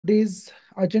today's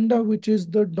agenda, which is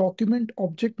the document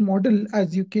object model,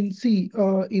 as you can see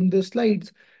in the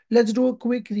slides. Let's do a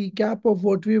quick recap of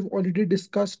what we've already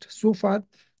discussed so far,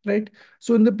 right?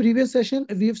 So in the previous session,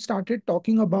 we've started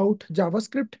talking about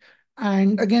JavaScript.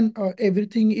 And again,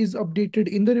 everything is updated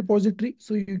in the repository,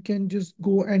 so you can just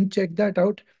go and check that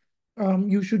out.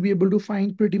 You should be able to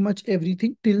find pretty much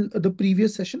everything till the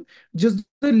previous session. Just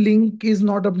the link is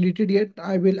not updated yet.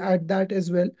 I will add that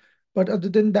as well. But other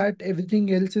than that,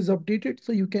 everything else is updated,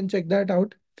 so you can check that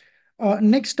out.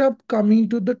 Next up, coming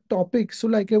to the topic. So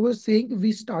like I was saying,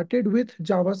 we started with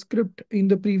JavaScript in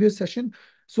the previous session.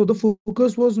 So the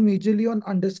focus was majorly on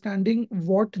understanding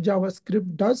what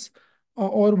JavaScript does,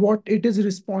 or what it is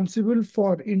responsible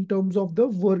for in terms of the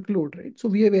workload, right? So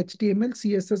we have HTML,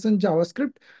 CSS, and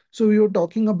JavaScript. So we were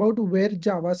talking about where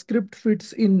JavaScript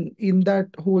fits in that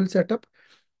whole setup.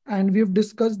 And we've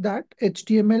discussed that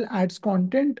HTML adds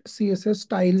content, CSS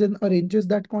styles and arranges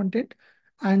that content,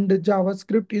 and the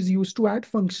JavaScript is used to add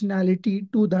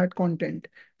functionality to that content,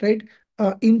 right?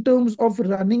 In terms of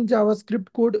running JavaScript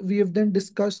code, we have then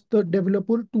discussed the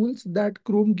developer tools that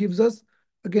Chrome gives us.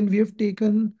 Again, we have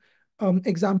taken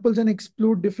examples and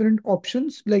explored different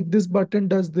options, like this button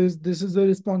does this, this is a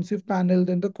responsive panel,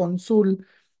 then the console.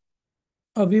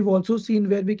 We've also seen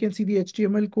where we can see the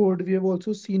HTML code. We have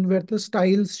also seen where the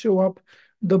styles show up,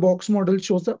 the box model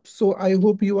shows up. So I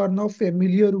hope you are now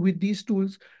familiar with these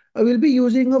tools. I will be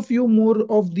using a few more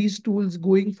of these tools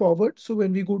going forward. So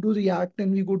when we go to React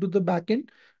and we go to the backend,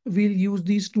 we'll use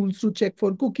these tools to check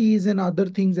for cookies and other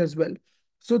things as well.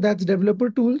 So that's developer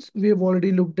tools. We have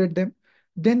already looked at them.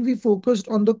 Then we focused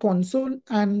on the console,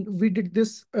 and we did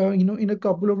this, in a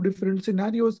couple of different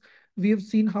scenarios. We have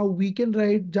seen how we can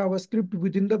write JavaScript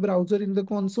within the browser in the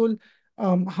console,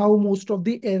 how most of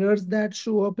the errors that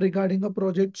show up regarding a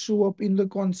project show up in the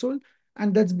console.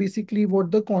 And that's basically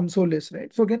what the console is,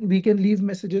 right? So again, we can leave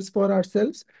messages for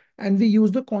ourselves, and we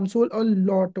use the console a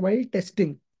lot while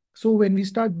testing. So when we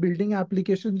start building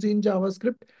applications in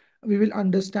JavaScript, we will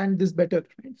understand this better,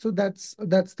 right? So that's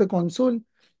the console.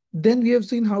 Then we have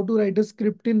seen how to write a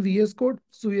script in VS Code.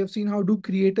 So we have seen how to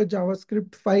create a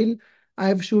JavaScript file. I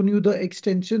have shown you the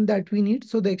extension that we need.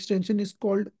 So the extension is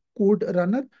called Code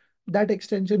Runner. That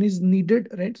extension is needed,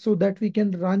 right? So that we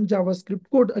can run JavaScript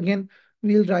code. Again,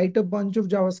 we'll write a bunch of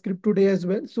JavaScript today as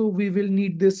well. So we will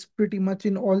need this pretty much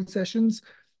in all sessions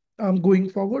going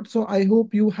forward. So I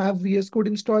hope you have VS Code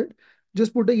installed.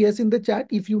 Just put a yes in the chat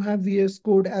if you have VS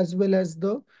Code as well as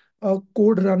the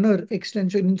Code Runner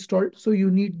extension installed. So you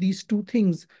need these two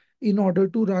things in order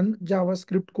to run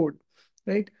JavaScript code,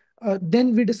 right?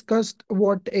 Then we discussed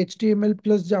what HTML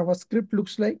plus JavaScript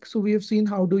looks like. So we have seen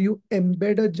how do you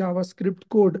embed a JavaScript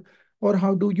code, or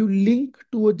how do you link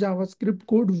to a JavaScript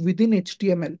code within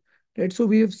HTML, right? So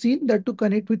we have seen that to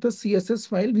connect with a CSS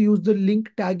file, we use the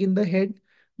link tag in the head,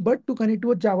 but to connect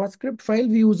to a JavaScript file,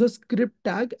 we use a script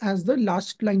tag as the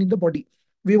last line in the body.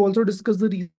 We have also discussed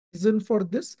the reason for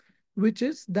this, which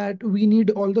is that we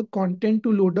need all the content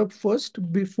to load up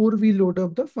first before we load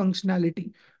up the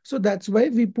functionality. So that's why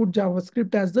we put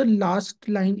JavaScript as the last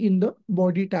line in the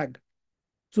body tag.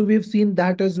 So we've seen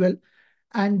that as well.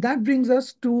 And that brings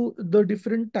us to the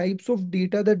different types of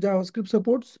data that JavaScript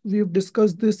supports. We've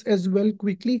discussed this as well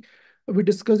quickly. We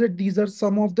discussed that these are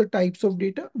some of the types of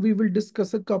data. We will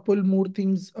discuss a couple more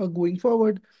things going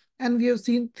forward. And we have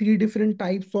seen three different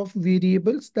types of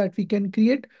variables that we can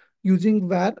create using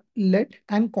var, let,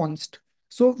 and const.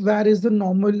 So var is the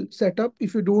normal setup.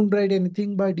 If you don't write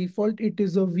anything by default, it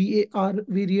is a var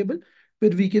variable where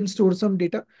we can store some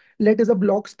data. Let is a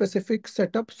block specific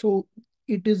setup. So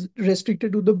it is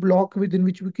restricted to the block within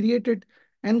which we create it.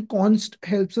 And const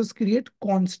helps us create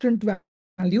constant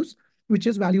values, which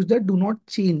is values that do not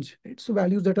change, right? So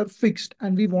values that are fixed,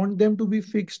 and we want them to be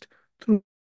fixed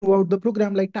throughout the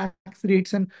program, like tax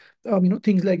rates and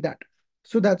things like that.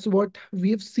 So that's what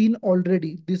we have seen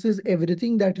already. This is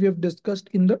everything that we have discussed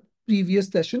in the previous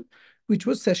session, which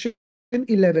was session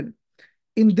 11.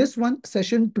 In this one,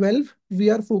 session 12, we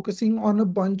are focusing on a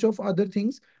bunch of other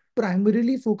things,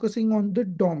 primarily focusing on the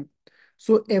DOM.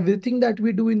 So everything that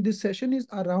we do in this session is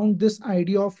around this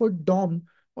idea of a DOM,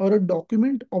 or a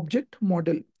document object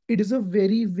model. It is a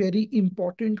very, very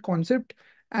important concept,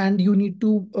 and you need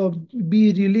to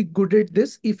be really good at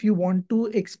this if you want to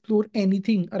explore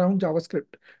anything around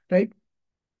JavaScript, right?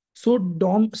 So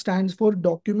DOM stands for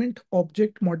Document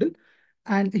Object Model.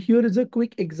 And here is a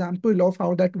quick example of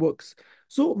how that works.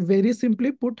 So very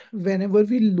simply put, whenever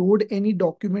we load any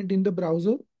document in the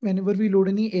browser, whenever we load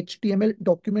any HTML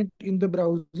document in the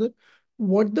browser,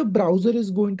 what the browser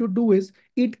is going to do is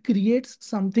it creates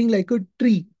something like a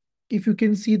tree. if you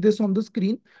can see this on the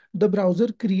screen, the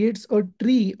browser creates a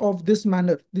tree of this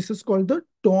manner. This is called the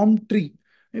DOM tree.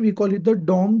 And we call it the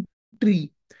DOM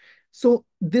tree. So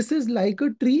this is like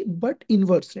a tree, but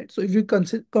inverse, right? So if you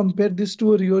compare this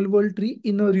to a real world tree,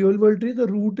 in a real world tree, the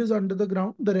root is under the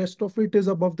ground, the rest of it is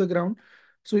above the ground.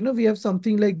 So, we have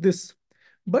something like this.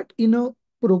 But in a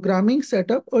programming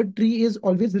setup, a tree is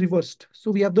always reversed. So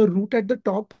we have the root at the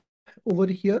top over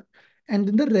here, and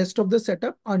then the rest of the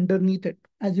setup underneath it,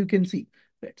 as you can see.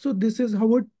 Right. So this is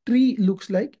how a tree looks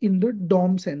like in the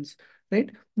DOM sense. Right.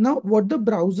 Now, what the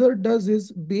browser does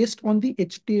is based on the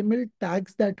HTML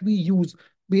tags that we use,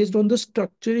 based on the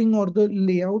structuring or the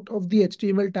layout of the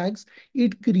HTML tags,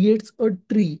 it creates a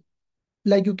tree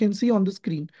like you can see on the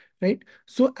screen, right?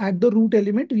 So at the root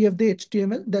element, we have the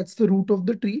HTML, that's the root of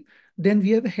the tree. Then we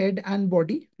have head and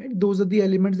body, right? Those are the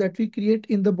elements that we create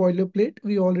in the boilerplate.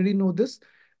 We already know this.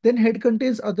 Then head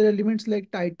contains other elements like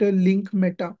title, link,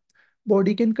 meta.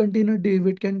 Body can contain a div,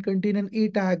 it can contain an A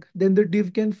tag. Then the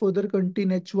div can further contain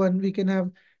H1. We can have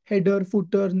header,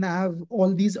 footer, nav,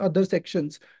 all these other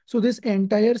sections. So this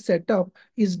entire setup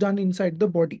is done inside the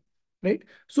body, right?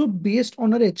 So based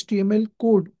on our HTML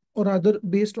code, or rather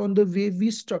based on the way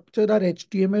we structure our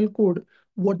HTML code,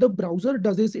 what the browser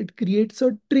does is it creates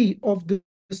a tree of this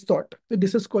sort.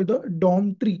 This is called the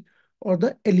DOM tree or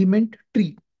the element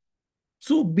tree.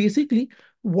 So basically,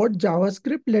 what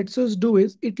JavaScript lets us do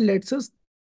is it lets us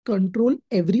control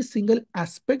every single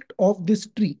aspect of this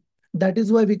tree. That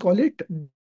is why we call it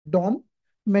DOM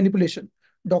manipulation,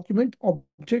 document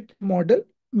object model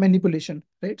manipulation,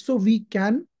 right? So we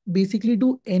can basically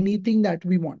do anything that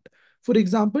we want. For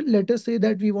example, let us say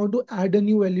that we want to add a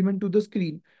new element to the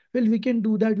screen. Well, we can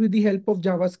do that with the help of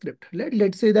JavaScript.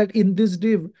 Let's say that in this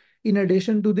div, in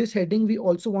addition to this heading, we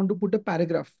also want to put a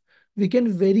paragraph. We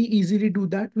can very easily do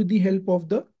that with the help of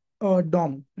the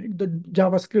DOM, right? The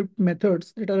JavaScript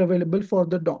methods that are available for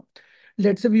the DOM.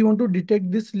 Let's say we want to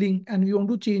detect this link and we want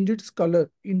to change its color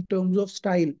in terms of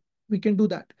style. We can do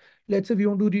that. Let's say we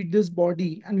want to read this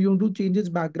body and we want to change its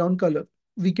background color.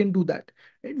 We can do that.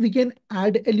 Right? We can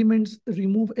add elements,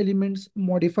 remove elements,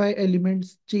 modify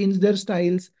elements, change their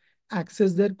styles,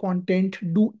 access their content,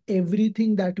 do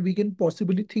everything that we can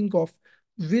possibly think of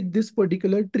with this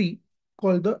particular tree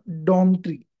called the DOM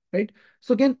tree, right?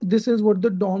 So again, this is what the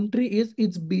DOM tree is.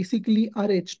 It's basically our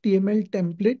HTML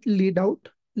template laid out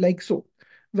like so,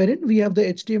 wherein we have the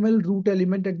HTML root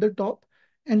element at the top,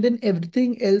 and then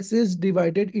everything else is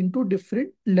divided into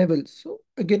different levels. So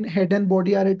again, head and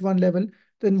body are at one level,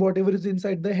 then whatever is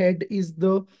inside the head is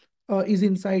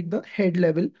inside the head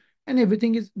level, and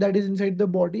everything is that is inside the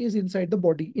body is inside the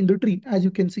body in the tree, as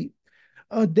you can see.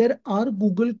 There are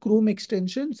Google Chrome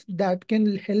extensions that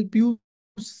can help you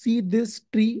see this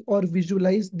tree or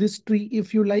visualize this tree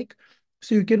if you like.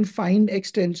 So you can find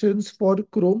extensions for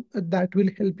Chrome that will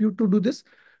help you to do this.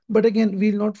 But again,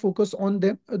 we'll not focus on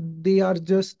them. They are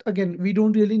just, again, we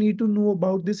don't really need to know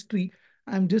about this tree.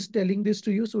 I'm just telling this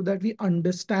to you so that we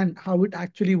understand how it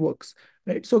actually works,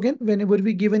 right? So again, whenever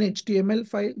we give an HTML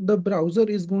file, the browser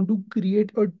is going to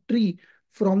create a tree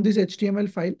from this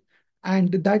HTML file,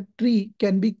 and that tree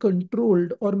can be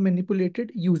controlled or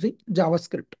manipulated using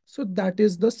JavaScript. So that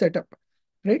is the setup,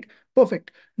 right?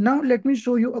 Perfect. Now let me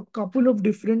show you a couple of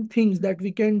different things that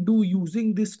we can do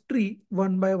using this tree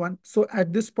one by one. So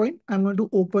at this point, I'm going to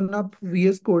open up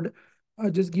VS Code.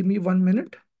 Just give me 1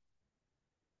 minute.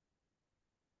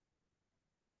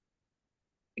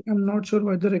 I'm not sure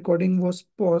why the recording was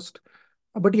paused,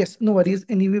 but yes, no worries.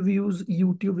 Anyway, we use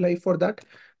YouTube Live for that.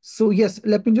 So yes,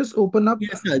 let me just open up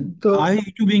Yes, sir. the, Our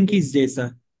YouTube link is there,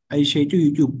 sir. I share to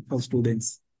YouTube for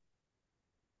students.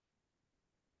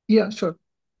 yeah, sure.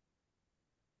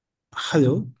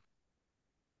 Hello.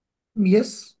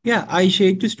 Yes. Yeah, I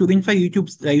share to student for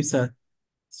YouTube's live, sir.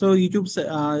 So YouTube's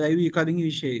live recording we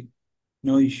share.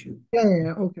 No issue.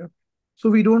 Yeah. Okay. So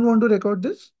we don't want to record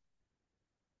this.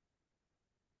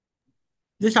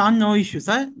 Just on no issue,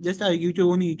 sir. Just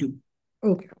YouTube on YouTube.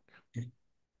 Okay.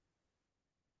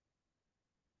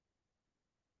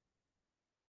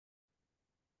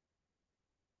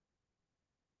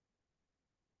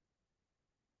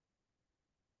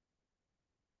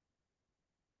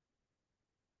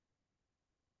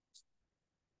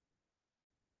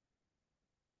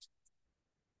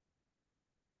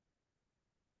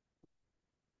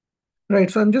 Right.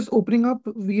 So I'm just opening up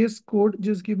VS Code.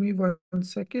 Just give me 1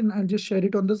 second. I'll just share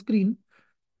it on the screen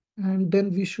and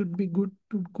then we should be good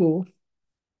to go.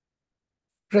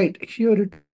 Right. Here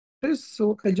it is.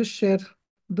 So I'll just share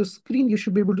the screen. You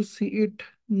should be able to see it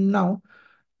now.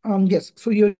 Yes. So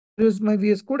here is my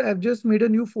VS Code. I've just made a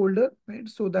new folder, right?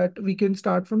 So that we can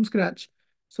start from scratch.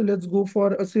 So let's go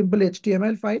for a simple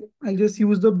HTML file. I'll just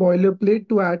use the boilerplate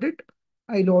to add it.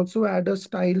 I'll also add a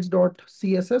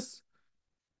styles.css.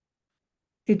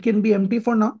 It can be empty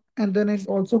for now. And then I'll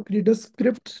also create a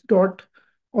scripts dot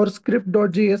or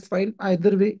script.js file.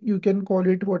 Either way, you can call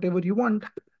it whatever you want.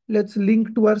 Let's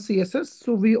link to our CSS.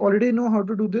 So we already know how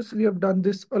to do this. We have done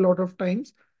this a lot of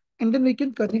times. And then we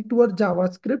can connect to our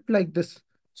JavaScript like this.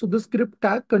 So the script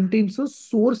tag contains a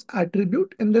source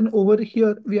attribute. And then over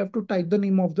here, we have to type the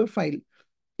name of the file.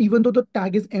 Even though the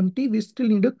tag is empty, we still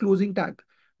need a closing tag,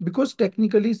 because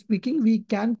technically speaking, we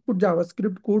can put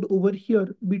JavaScript code over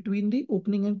here between the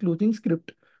opening and closing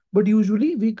script. But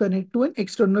usually we connect to an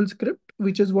external script,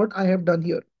 which is what I have done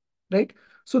here, right?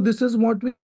 So this is what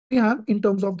we have in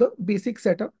terms of the basic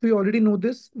setup. We already know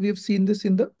this. We have seen this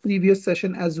in the previous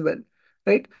session as well,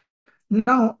 right?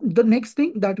 Now, the next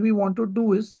thing that we want to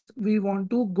do is we want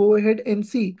to go ahead and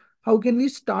see how can we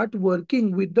start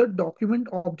working with the document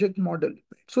object model.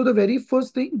 So the very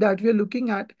first thing that we are looking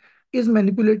at is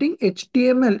manipulating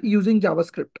HTML using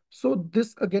JavaScript. So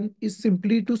this again is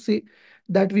simply to say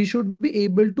that we should be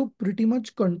able to pretty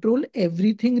much control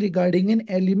everything regarding an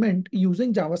element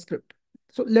using JavaScript.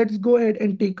 So let's go ahead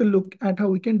and take a look at how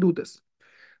we can do this.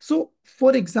 So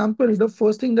for example, the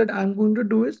first thing that I'm going to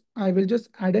do is I will just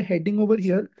add a heading over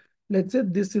here. Let's say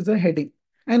this is a heading.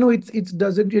 I know it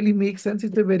doesn't really make sense.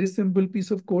 It's a very simple piece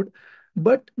of code.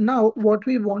 But now what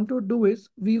we want to do is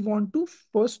we want to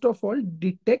first of all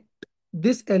detect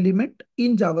this element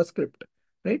in JavaScript,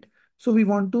 right? So we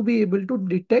want to be able to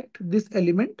detect this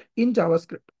element in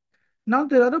JavaScript. Now,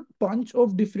 there are a bunch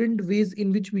of different ways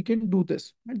in which we can do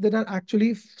this. Right? There are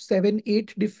actually seven,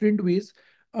 eight different ways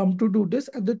to do this,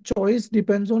 and the choice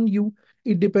depends on you.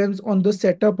 It depends on the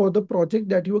setup or the project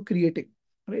that you are creating.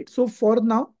 Right. So for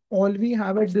now, all we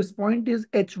have at this point is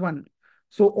H1.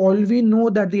 So all we know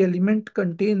that the element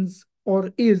contains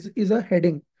or is a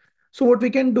heading. So what we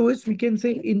can do is we can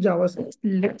say in JavaScript,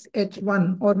 let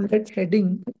H1 or let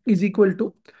heading is equal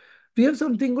to, we have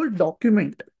something called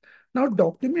document. Now,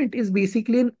 document is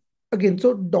basically again,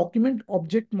 so document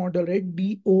object model, right?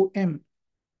 DOM.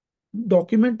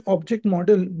 Document object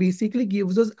model basically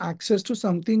gives us access to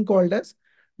something called as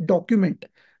document.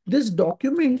 This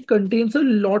document contains a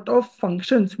lot of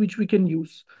functions which we can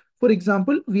use. For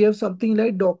example, we have something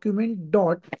like document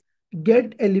dot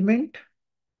get element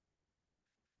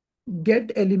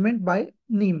get element by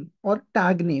name or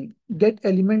tag name, get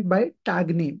element by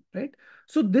tag name, right?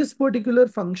 So this particular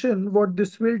function, what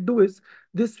this will do is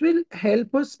this will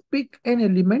help us pick an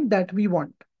element that we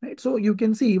want, right? So you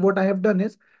can see what I have done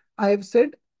is I have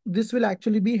said this will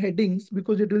actually be headings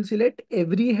because it will select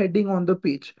every heading on the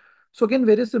page. So again,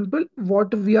 very simple.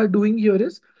 What we are doing here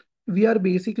is we are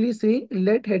basically saying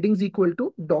let headings equal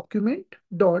to document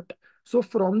dot. So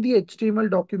from the HTML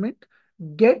document,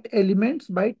 get elements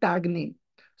by tag name.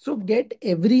 So get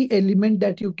every element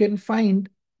that you can find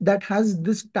that has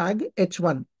this tag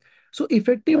H1. So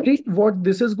effectively, what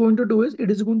this is going to do is it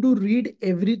is going to read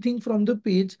everything from the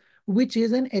page which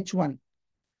is an H1.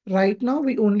 Right now,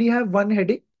 we only have one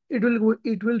heading. It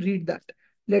will read that.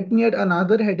 Let me add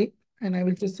another heading, and I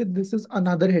will just say this is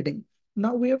another heading.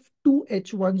 Now we have two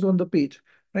H1s on the page,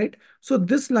 right? So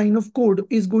this line of code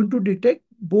is going to detect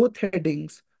both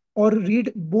headings or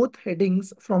read both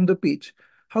headings from the page.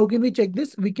 How can we check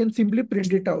this? We can simply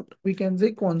print it out. We can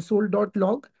say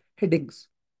console.log headings.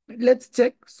 Let's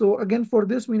check. So again, for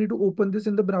this, we need to open this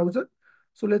in the browser.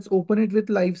 So let's open it with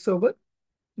live server.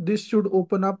 This should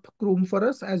open up Chrome for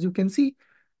us, as you can see.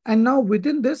 And now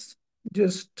within this,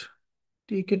 just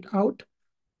take it out.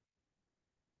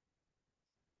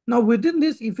 Now within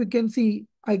this, if you can see,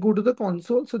 I go to the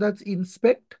console. So that's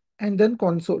inspect and then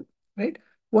console, right?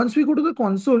 Once we go to the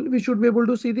console, we should be able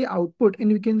to see the output,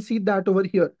 and you can see that over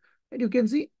here. And you can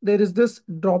see there is this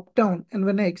drop down, and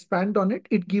when I expand on it,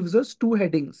 it gives us two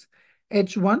headings.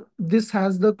 H1, this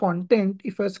has the content.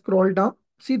 If I scroll down,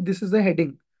 see this is the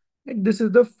heading. And this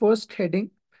is the first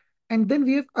heading. And then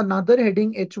we have another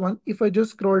heading H1. If I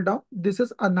just scroll down, this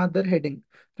is another heading,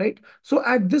 right? So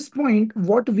at this point,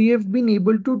 what we have been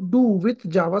able to do with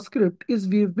JavaScript is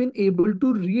we have been able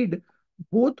to read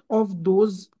both of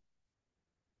those,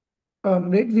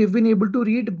 right? We've been able to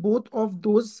read both of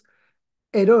those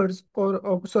errors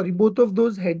or sorry, both of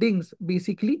those headings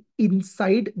basically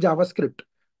inside JavaScript.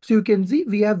 So you can see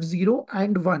we have 0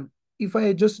 and 1. If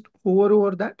I just hover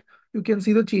over that, you can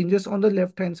see the changes on the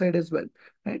left hand side as well,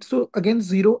 right? So again,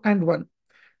 0 and 1.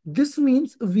 This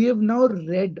means we have now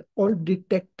read or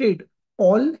detected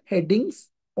all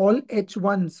headings, all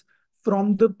H1s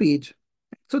from the page.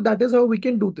 So that is how we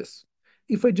can do this.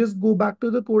 If I just go back to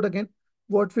the code again,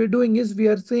 what we're doing is we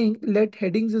are saying let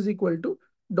headings is equal to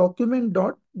document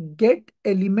dot get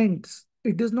elements.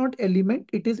 It is not element,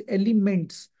 it is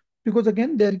elements. Because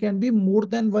again, there can be more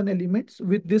than one elements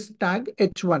with this tag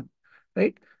h1,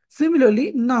 right?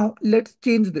 Similarly, now let's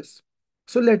change this.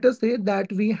 So let us say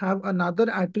that we have another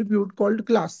attribute called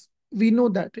class. We know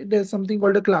that there's something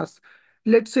called a class.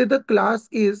 Let's say the class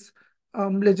is,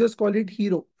 let's just call it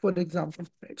hero, for example.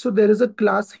 Right? So there is a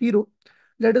class hero.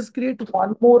 Let us create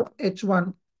one more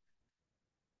h1,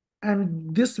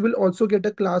 and this will also get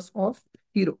a class of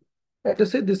hero. Let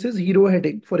us say this is hero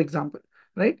heading, for example,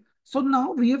 right? So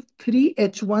now we have three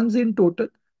h1s in total,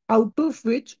 out of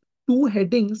which two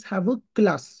headings have a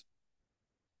class,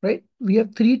 right? We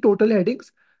have three total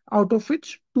headings, out of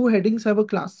which two headings have a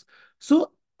class.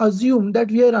 So assume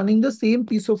that we are running the same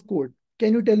piece of code.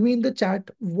 Can you tell me in the chat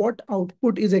what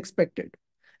output is expected?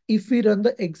 If we run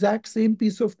the exact same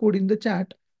piece of code in the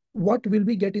chat, what will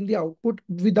we get in the output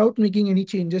without making any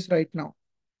changes right now?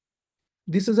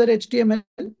 This is our HTML.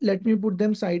 Let me put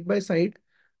them side by side.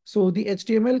 So the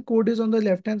HTML code is on the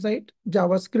left-hand side.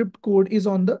 JavaScript code is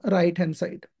on the right-hand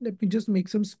side. Let me just make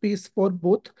some space for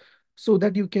both so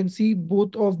that you can see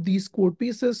both of these code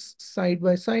pieces side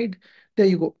by side. There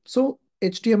you go. So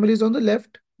HTML is on the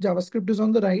left, JavaScript is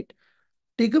on the right.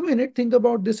 Take a minute, think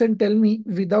about this and tell me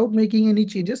without making any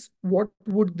changes, what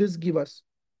would this give us?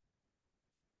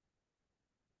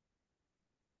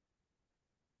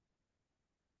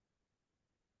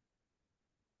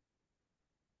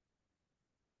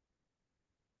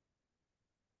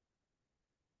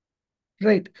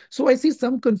 Right. So I see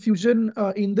some confusion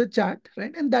in the chat,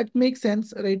 right? And that makes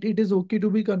sense, right? It is okay to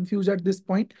be confused at this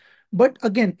point. But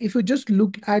again, if you just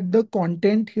look at the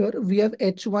content here, we have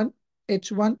H1,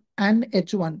 H1, and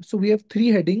H1. So we have three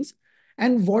headings.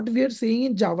 And what we are saying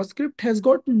in JavaScript has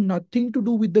got nothing to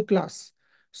do with the class.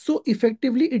 So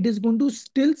effectively, it is going to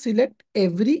still select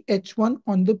every H1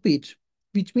 on the page,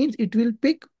 which means it will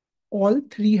pick all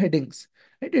three headings,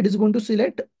 right? It is going to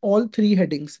select all three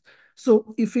headings.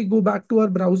 So if we go back to our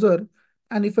browser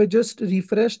and if I just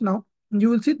refresh now, you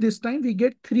will see this time we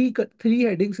get three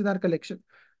headings in our collection.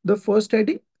 The first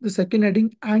heading, the second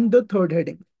heading, and the third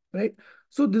heading, right?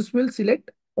 So this will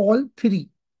select all three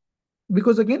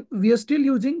because again, we are still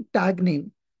using tag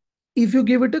name. If you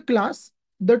give it a class,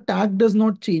 the tag does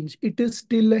not change. It is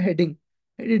still a heading.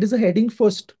 It is a heading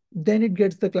first, then it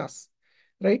gets the class,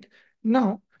 right?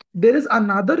 Now, there is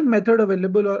another method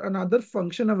available or another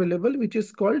function available, which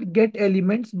is called get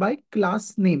elements by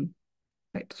class name,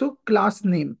 right? So class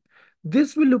name,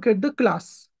 this will look at the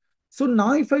class. So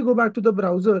now if I go back to the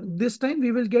browser, this time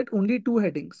we will get only two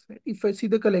headings. Right? If I see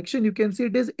the collection, you can see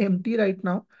it is empty right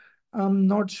now. I'm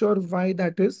not sure why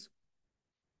that is.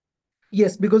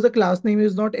 Yes, because the class name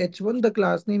is not H1, the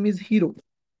class name is hero.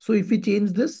 So if we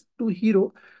change this to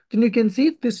hero, then you can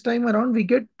see this time around we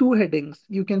get two headings.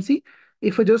 You can see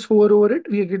if I just hover over it,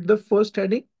 we get the first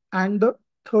heading and the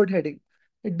third heading.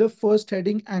 The first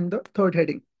heading and the third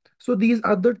heading. So these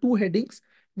are the two headings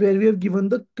where we have given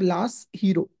the class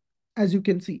hero, as you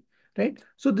can see, right?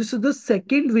 So this is the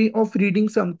second way of reading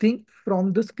something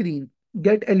from the screen.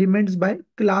 Get elements by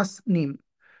class name.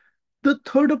 The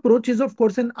third approach is, of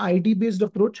course, an ID based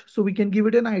approach. So we can give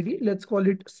it an ID. Let's call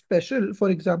it special, for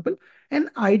example.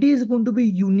 And ID is going to be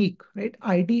unique, right?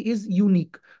 ID is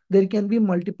unique. There can be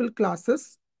multiple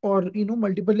classes or,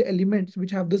 multiple elements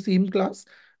which have the same class.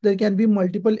 There can be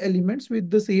multiple elements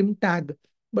with the same tag.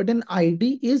 But an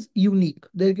ID is unique.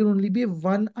 There can only be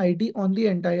one ID on the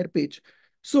entire page.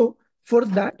 So for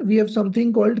that, we have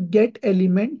something called get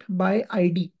element by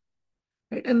ID,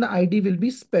 right? And the ID will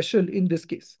be special in this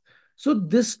case. So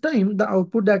this time the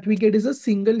output that we get is a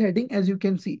single heading, as you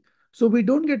can see. So we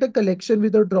don't get a collection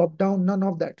with a drop down, none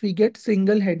of that. We get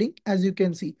single heading, as you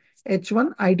can see.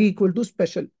 H1 ID equal to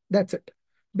special. That's it.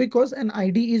 Because an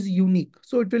ID is unique.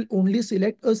 So it will only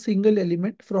select a single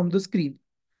element from the screen,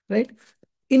 right?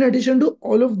 In addition to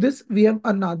all of this, we have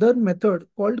another method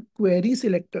called query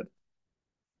selector.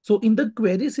 So in the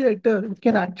query selector, we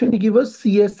can actually give a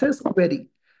CSS query.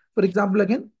 For example,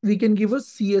 again, we can give a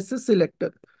CSS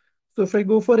selector. So if I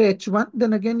go for H1,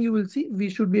 then again, you will see we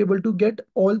should be able to get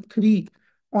all three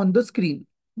on the screen.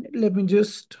 Let me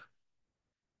just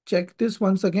check this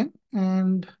once again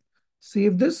and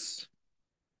save this.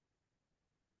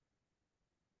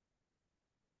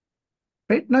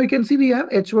 Right now you can see we have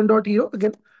h1.hero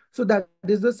again. So that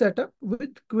is the setup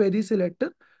with query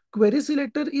selector. Query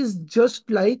selector is just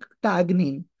like tag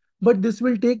name, but this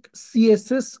will take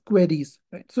CSS queries,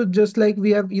 right? So just like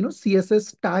we have,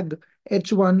 CSS tag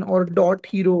h1 or dot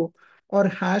hero or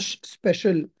hash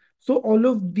special. So all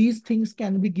of these things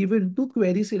can be given to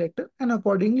query selector and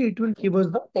accordingly it will give us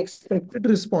the expected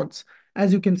response,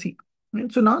 as you can see.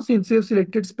 Right? So now since we have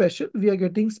selected special, we are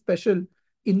getting special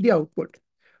in the output.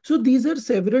 So these are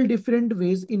several different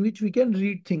ways in which we can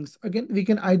read things. Again, we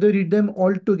can either read them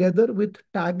all together with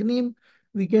tag name,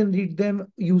 we can read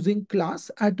them using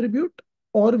class attribute,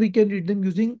 or we can read them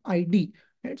using ID.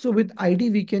 Right? So with ID,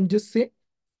 we can just say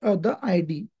the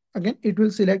ID. Again, it will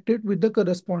select it with the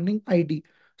corresponding ID.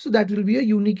 So that will be a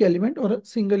unique element or a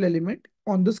single element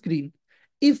on the screen.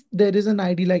 If there is an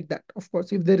ID like that, of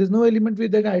course, if there is no element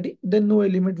with that ID, then no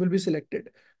element will be selected,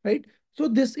 right? So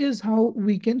this is how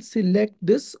we can select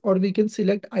this, or we can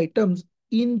select items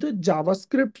in the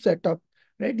JavaScript setup,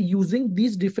 right? Using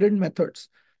these different methods.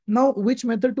 Now, which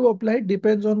method to apply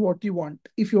depends on what you want.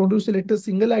 If you want to select a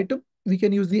single item, we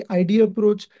can use the ID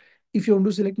approach. If you want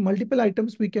to select multiple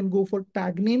items, we can go for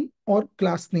tag name or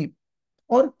class name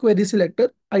or query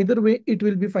selector. Either way, it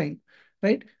will be fine,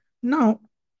 right? Now,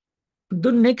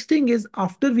 the next thing is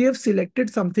after we have selected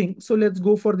something, so let's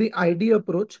go for the ID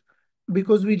approach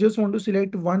because we just want to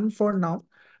select one for now.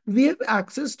 We have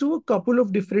access to a couple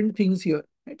of different things here,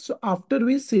 right? So after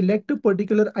we select a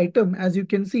particular item, as you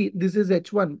can see, this is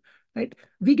H1, right?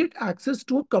 We get access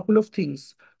to a couple of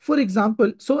things. For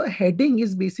example, so a heading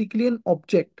is basically an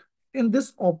object, and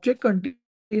this object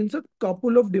contains a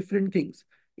couple of different things.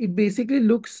 It basically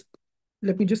looks,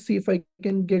 let me just see if I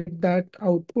can get that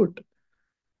output.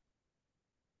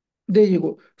 There you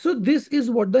go. So this is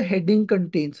what the heading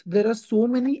contains. There are so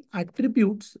many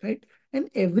attributes, right? And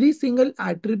every single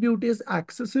attribute is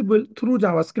accessible through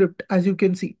JavaScript, as you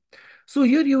can see. So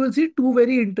here you will see two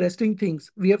very interesting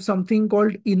things. We have something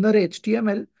called inner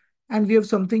HTML and we have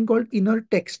something called inner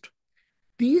text.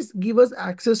 These give us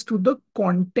access to the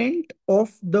content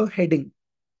of the heading,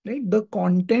 right? The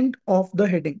content of the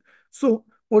heading. So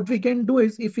what we can do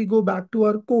is if we go back to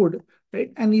our code,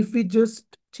 right? And if we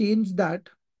just change that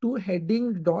to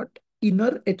heading dot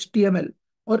inner HTML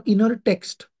or inner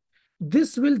text,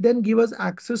 this will then give us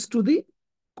access to the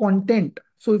content.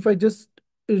 So if I just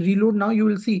reload now, you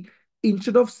will see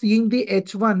instead of seeing the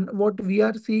H1, what we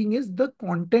are seeing is the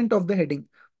content of the heading.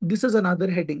 This is another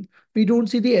heading. We don't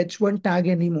see the H1 tag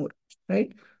anymore,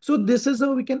 right? So this is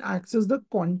how we can access the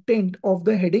content of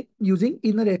the heading using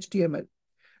inner HTML.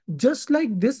 Just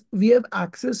like this, we have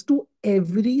access to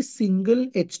every single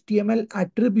HTML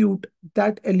attribute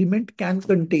that element can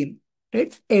contain,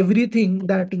 right? Everything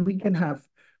that we can have.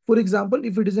 For example,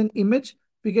 if it is an image,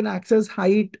 we can access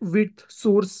height, width,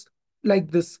 source like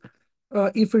this.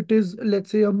 If it is,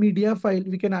 let's say, a media file,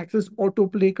 we can access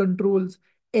autoplay controls,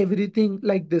 everything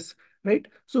like this, right?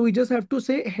 So we just have to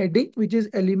say heading, which is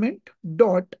element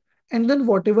dot, and then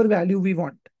whatever value we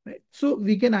want, right? So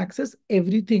we can access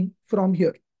everything from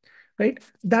here, right?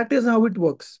 That is how it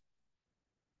works.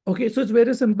 Okay, so it's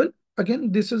very simple.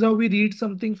 Again, this is how we read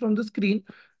something from the screen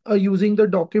using the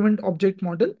document object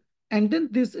model. And then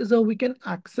this is how we can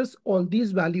access all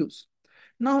these values.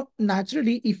 Now,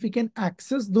 naturally, if we can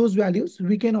access those values,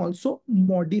 we can also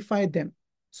modify them.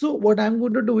 So what I'm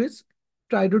going to do is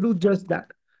try to do just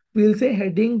that. We'll say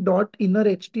heading dot inner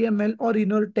HTML or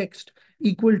inner text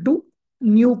equal to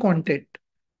new content,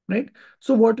 right?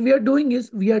 So what we are doing is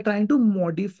we are trying to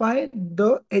modify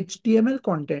the HTML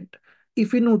content.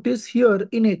 If you notice here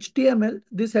in HTML,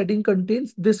 this heading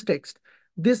contains this text.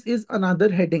 This is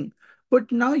another heading. But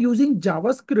now using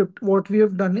JavaScript, what we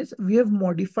have done is we have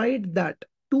modified that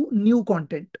to new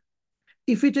content.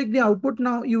 If you check the output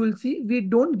now, you will see we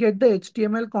don't get the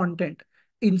HTML content.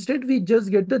 Instead, we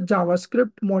just get the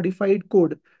JavaScript modified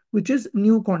code, which is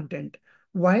new content.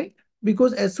 Why?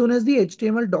 Because as soon as the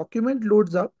HTML document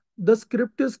loads up, the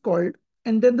script is called,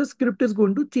 and then the script is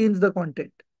going to change the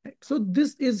content. Right? So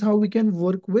this is how we can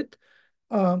work with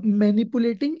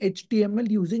manipulating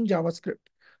HTML using JavaScript.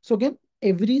 So again,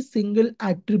 every single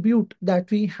attribute that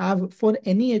we have for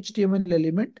any HTML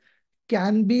element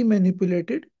can be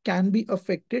manipulated, can be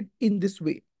affected in this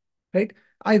way, right?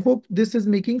 I hope this is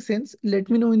making sense. Let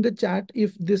me know in the chat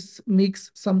if this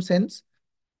makes some sense.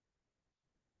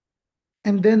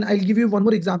 And then I'll give you one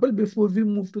more example before we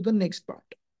move to the next part.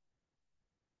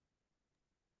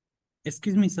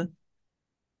 Excuse me, sir.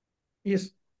 Yes.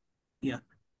 Yeah.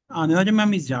 Anuradha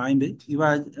ma'am is joined. You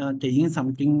are taking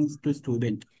something to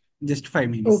student. Just 5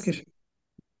 minutes. Okay.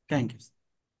 Thank you.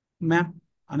 Ma'am,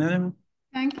 Anuradha ma'am.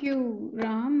 Thank you,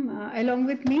 Ram. Along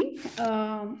with me,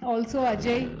 also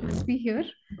Ajay must be here.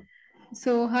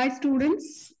 So, hi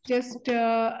students. Just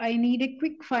I need a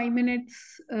quick 5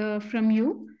 minutes from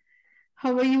you.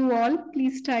 How are you all?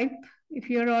 Please type if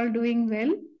you're all doing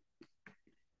well.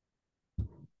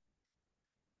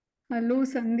 Hello,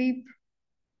 Sandeep.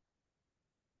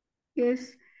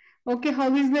 Yes. Okay.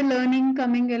 How is the learning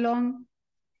coming along?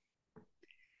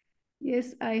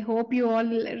 Yes, I hope you all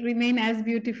remain as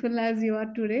beautiful as you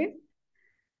are today.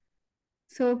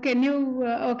 So can you,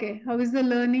 okay, how is the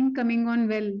learning coming on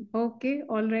well? Okay,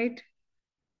 all right,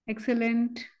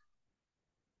 excellent.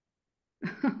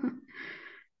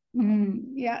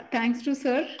 Yeah, thanks to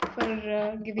sir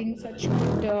for giving such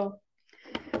good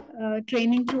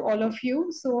training to all of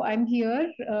you. So I'm here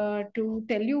to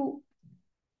tell you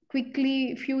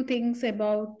quickly few things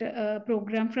about a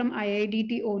program from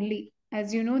IIDT only.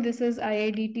 As you know, this is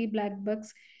IIDT Black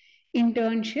Bucks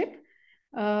internship.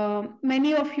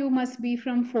 Many of you must be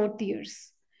from fourth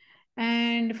years,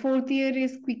 and fourth year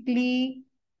is quickly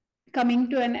coming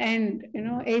to an end. You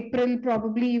know, April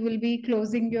probably you will be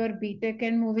closing your BTech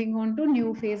and moving on to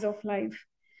new phase of life.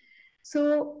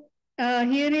 So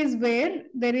here is where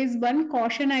there is one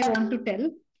caution I want to tell.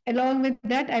 Along with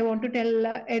that, I want to tell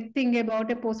a thing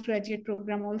about a postgraduate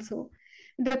program also.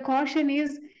 The caution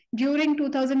is during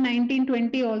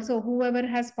 2019-20 also, whoever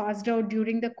has passed out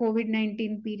during the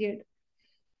COVID-19 period,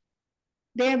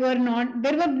 there were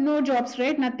no jobs,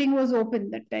 right? Nothing was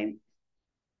open that time.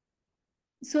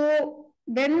 So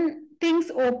when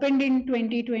things opened in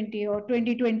 2020 or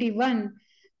 2021,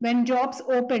 when jobs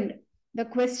opened, the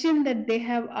question that they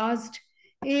have asked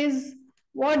is,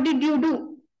 what did you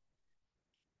do?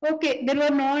 Okay, there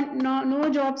were no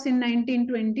jobs in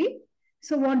 1920.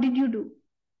 So what did you do?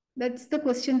 That's the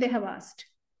question they have asked.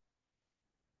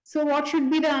 So what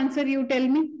should be the answer? You tell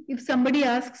me. If somebody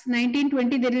asks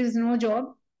 1920, there is no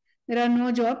job, there are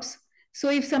no jobs. So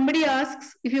if somebody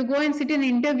asks, if you go and sit in an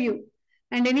interview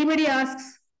and anybody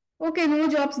asks, okay, no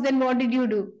jobs, then what did you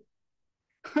do?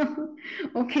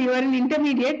 Okay, you are an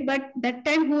intermediate, but that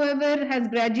time whoever has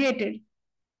graduated,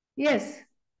 yes,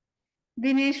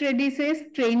 Dinesh Reddy says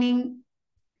training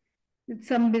with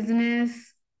some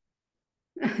business,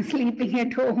 sleeping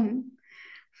at home,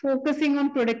 focusing on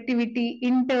productivity,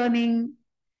 interning,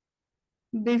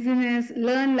 business,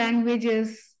 learn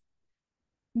languages,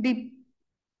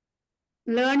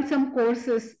 learn some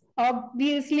courses.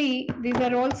 Obviously, these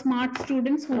are all smart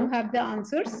students who have the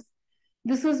answers.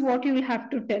 This is what you will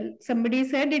have to tell. Somebody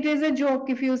said it is a joke.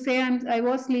 If you say I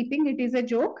was sleeping, it is a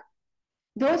joke.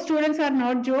 Those students are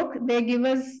not joke. They give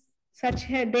us such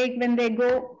headache when they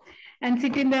go and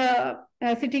sitting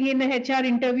in the HR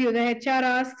interview. The HR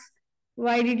asks,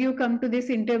 "Why did you come to this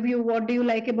interview? What do you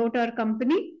like about our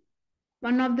company?"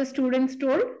 One of the students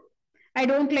told, "I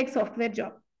don't like software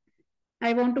job.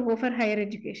 I want to go for higher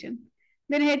education."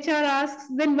 Then HR asks,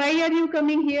 "Then why are you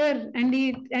coming here and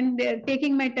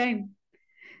taking my time?"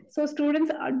 So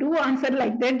students do answer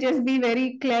like that. Just be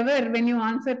very clever when you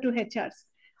answer to HRs.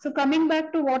 So coming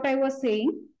back to what I was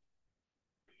saying.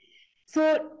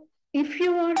 So if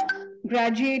you are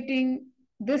graduating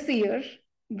this year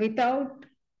without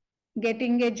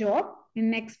getting a job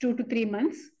in next 2 to 3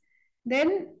 months,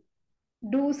 then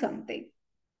do something,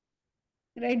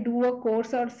 right? Do a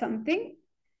course or something.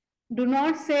 Do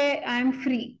not say I'm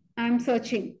free, I'm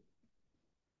searching.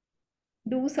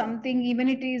 Do something, even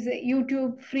it is a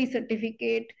YouTube free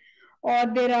certificate, or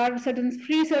there are certain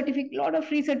free certificate, lot of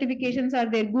free certifications are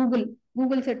there,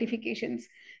 Google certifications.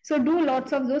 So do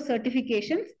lots of those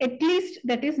certifications. At least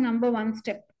that is number one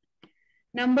step.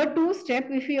 Number two step,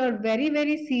 if you are very,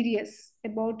 very serious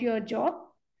about your job,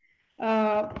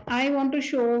 I want to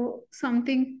show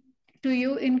something to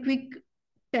you in quick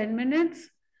 10 minutes,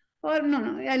 or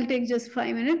no, I'll take just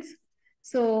 5 minutes.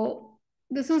 So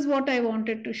this is what I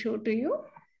wanted to show to you.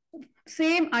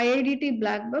 Same IIDT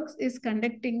Blackbox is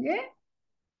conducting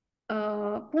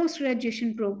a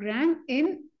post-graduation program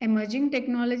in emerging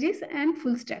technologies and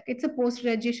full stack. It's a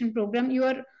post-graduation program. You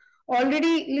are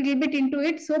already a little bit into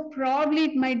it, so probably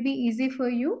it might be easy for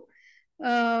you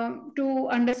to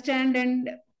understand and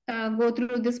go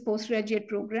through this postgraduate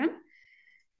program.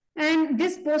 And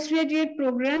this postgraduate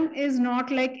program is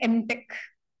not like MTech.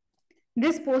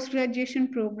 This post-graduation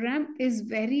program is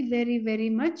very, very, very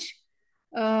much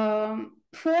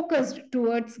focused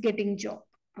towards getting job.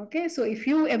 Okay, so if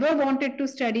you ever wanted to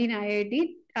study in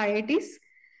IITs,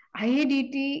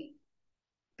 IIDT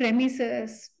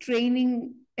premises,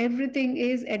 training, everything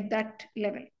is at that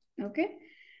level. Okay,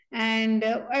 and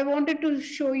I wanted to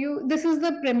show you, this is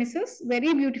the premises,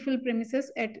 very beautiful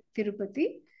premises at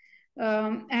Tirupati.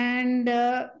 And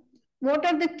what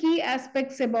are the key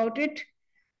aspects about it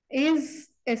is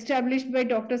established by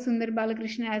Dr. Sundar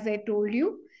Balakrishna, as I told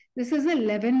you. This is a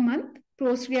 11-month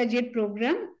postgraduate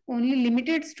program. Only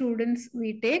limited students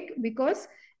we take, because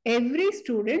every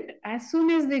student, as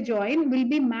soon as they join, will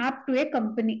be mapped to a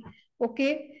company.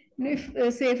 Okay,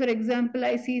 if say for example,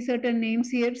 I see certain names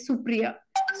here, Supriya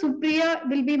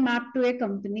will be mapped to a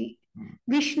company.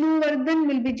 Vishnu Vardhan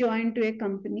will be joined to a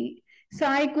company.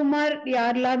 Sai Kumar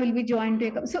Yarla will be joined to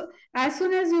a company. So as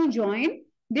soon as you join,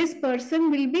 this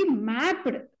person will be mapped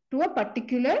to a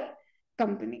particular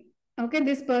company. Okay,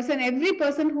 this person, every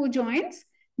person who joins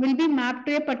will be mapped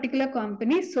to a particular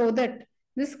company, so that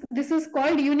this is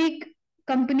called unique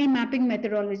company mapping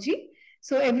methodology.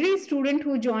 So every student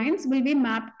who joins will be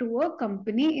mapped to a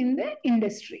company in the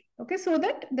industry. Okay, so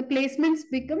that the placements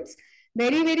becomes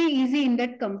very easy in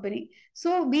that company.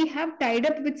 So we have tied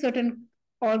up with certain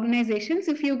organizations.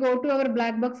 If you go to our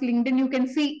black box LinkedIn, you can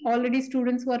see already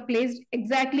students who are placed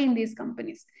exactly in these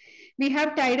companies. We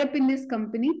have tied up in this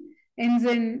company,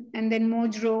 Ensign, and then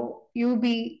Mojro, UB,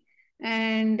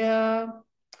 and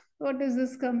what is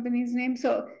this company's name?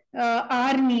 So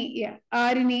Arni,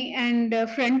 and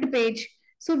Front Page.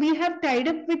 So we have tied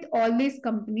up with all these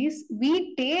companies.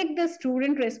 We take the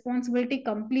student responsibility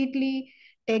completely,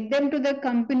 take them to the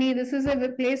company. This is a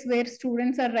place where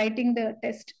students are writing the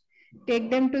test. Take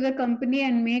them to the company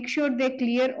and make sure they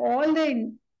clear all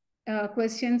the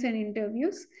questions and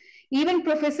interviews. Even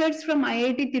professors from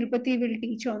IIT Tirupati will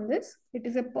teach on this. It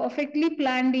is a perfectly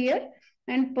planned year,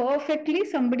 and perfectly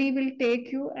somebody will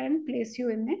take you and place you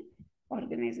in a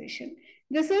organization.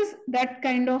 This is that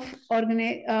kind of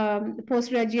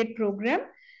postgraduate program.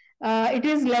 It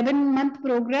is 11-month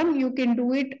program. You can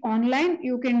do it online.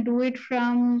 You can do it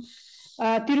from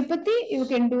Tirupati. You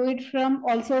can do it from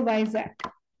also Vizag.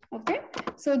 Okay,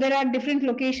 so there are different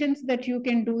locations that you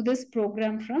can do this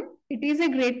program from. It is a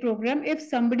great program. If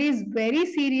somebody is very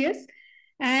serious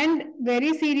and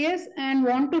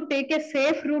want to take a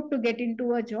safe route to get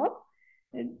into a job,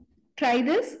 try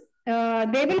this.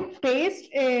 They will paste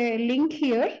a link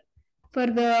here for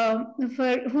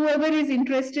whoever is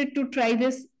interested to try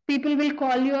this. People will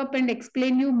call you up and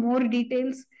explain you more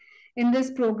details in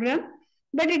this program.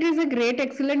 But it is a great,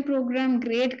 excellent program,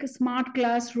 great smart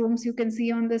classrooms you can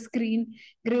see on the screen,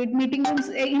 great meeting rooms.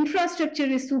 Infrastructure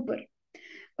is super.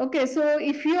 Okay, so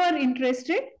if you are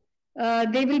interested,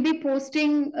 they will be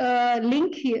posting a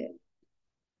link here.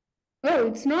 Oh,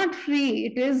 it's not free.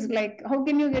 It is like, how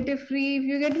can you get it free? If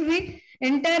you get free,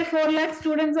 entire 4 lakh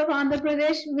students of Andhra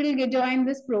Pradesh will join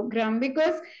this program,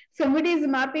 because somebody is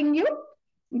mapping you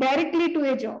directly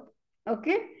to a job.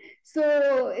 Okay,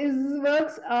 so it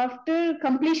works after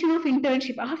completion of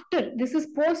internship. After this is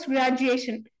post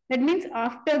graduation. That means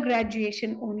after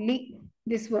graduation only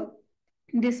this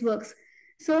works.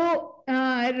 So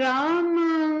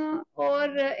Ram or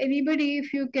anybody,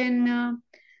 if you can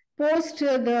post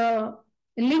the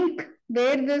link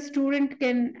where the student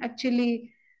can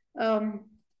actually Ram,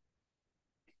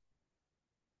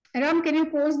 can you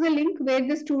post the link where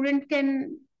the student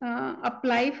can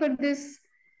apply for this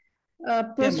Yeah,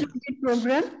 ma'am. postgraduate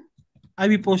program? I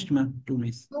will post, ma'am, 2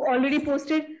 minutes. You already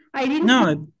posted. I didn't see.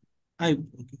 No, okay.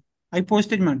 I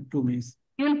posted, ma'am, 2 minutes.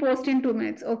 You will post in 2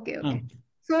 minutes. Okay, okay. Okay.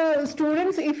 So,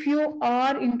 students, if you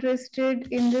are interested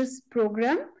in this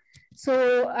program,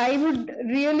 so I would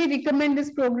really recommend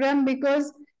this program,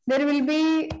 because there will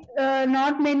be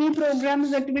not many programs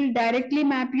that will directly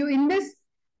map you in this.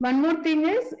 One more thing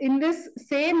is, in this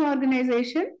same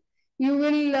organization, you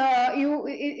will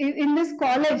in this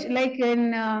college, like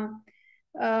in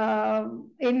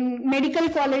medical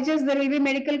colleges, there will be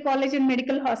medical college and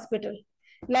medical hospital.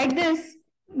 Like this,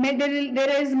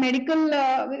 there is medical,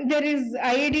 there is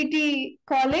IIDT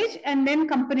college and then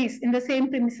companies in the same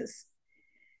premises.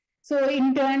 So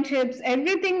internships,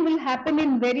 everything will happen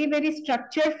in very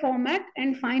structured format,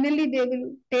 and finally they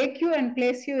will take you and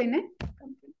place you in a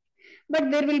company. But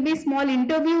there will be small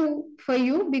interview for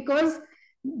you, because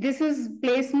this is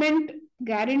placement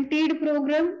guaranteed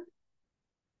program.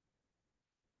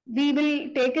 We will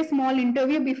take a small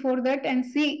interview before that and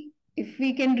see if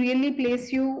we can really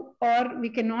place you, or we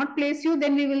cannot place you.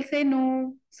 Then we will say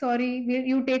no, sorry,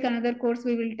 you take another course,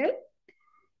 we will tell.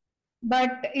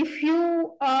 But if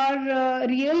you are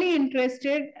really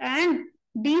interested and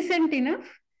decent enough,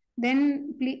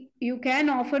 then you can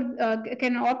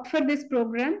opt for this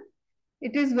program.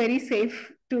 It is very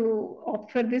safe to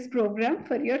opt for this program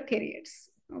for your careers.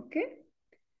 Okay.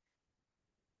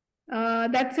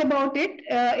 That's about it.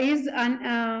 Is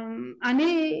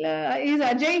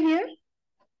Ajay here?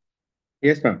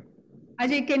 Yes, ma'am.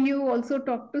 Ajay, can you also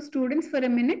talk to students for a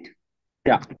minute?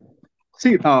 Yeah.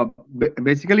 See,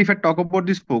 basically, if I talk about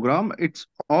this program, it's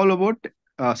all about,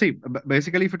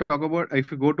 basically, if you talk about, if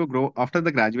you go to grow after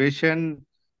the graduation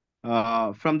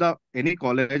from the any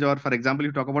college, or for example,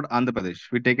 you talk about Andhra Pradesh,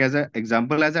 we take as an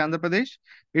example as Andhra Pradesh,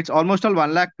 it's almost all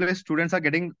 1 lakh plus students are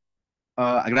getting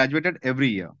graduated every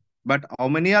year. But how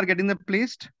many are getting the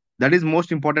placed? That is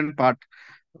most important part,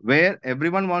 where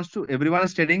everyone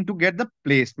is studying to get the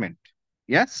placement.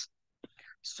 Yes.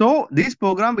 So this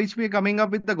program which we are coming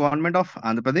up with the government of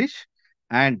Andhra Pradesh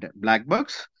and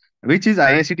Blackbucks, which is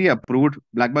IICT approved.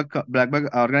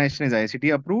 Blackbug organization is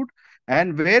IICT approved,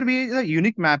 and where we a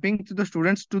unique mapping to the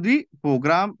students to the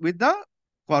program with the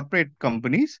corporate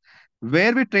companies,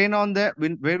 where we train on the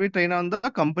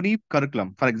company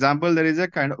curriculum. For example,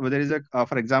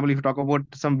 for example, if you talk about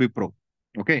some Wipro,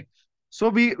 okay.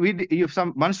 So if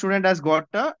some one student has got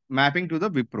a mapping to the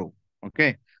Wipro,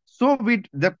 okay. So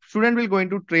the student will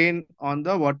going to train on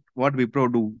the what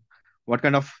Wipro do, what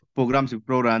kind of programs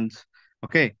Wipro runs,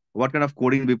 okay, what kind of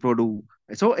coding Wipro do.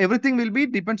 So everything will be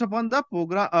depends upon the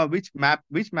program, which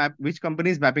company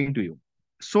is mapping to you.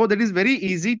 So that is very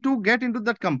easy to get into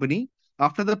that company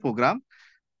after the program,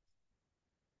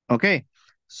 okay.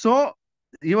 So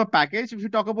your package, if you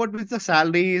talk about with the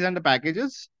salaries and the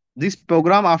packages, this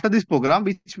program after this program,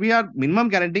 which we are minimum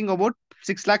guaranteeing about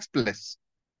 6 lakhs plus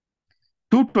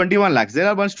to 21 lakhs. There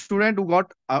are one student who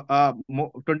got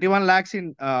 21 lakhs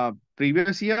in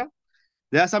previous year.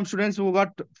 There are some students who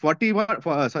got 15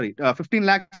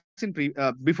 lakhs in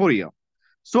before year.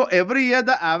 So every year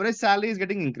the average salary is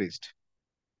getting increased.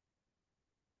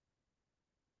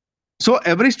 So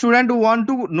every student who want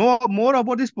to know more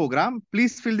about this program,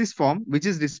 please fill this form, which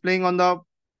is displaying on the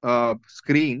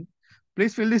screen.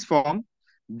 Please fill this form.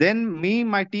 Then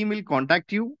my team will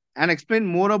contact you and explain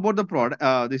more about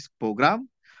this program,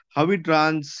 how it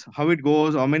runs, how it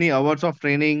goes, how many hours of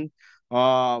training,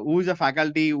 who is the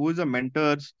faculty, who is the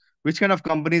mentors, which kind of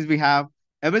companies we have.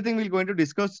 Everything we're going to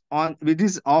discuss on, which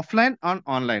is offline and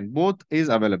online. Both is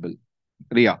available.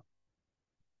 Ria.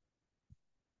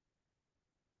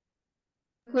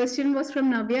 Question was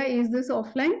from Navya, is this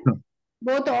offline?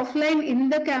 Both offline in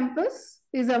the campus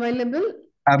is available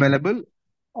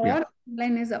or Yeah.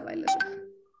 online is available.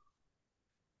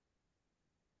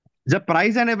 The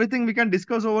price and everything we can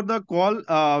discuss over the call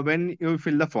when you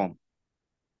fill the form.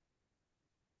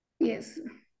 Yes.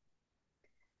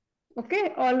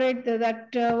 Okay, all right. That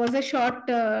was a short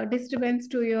disturbance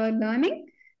to your learning.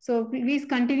 So please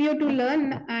continue to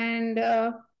learn. And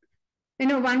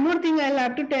one more thing I'll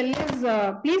have to tell is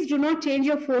please do not change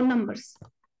your phone numbers.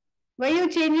 Why are you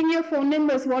changing your phone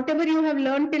numbers? Whatever you have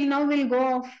learned till now will go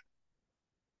off.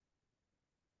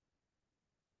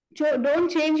 So don't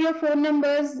change your phone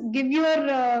numbers. Give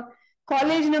your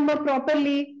college number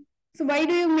properly. So why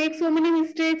do you make so many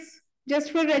mistakes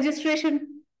just for registration?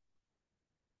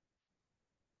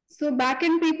 So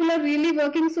backend people are really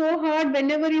working so hard.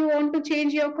 Whenever you want to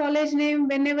change your college name,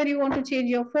 whenever you want to change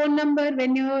your phone number,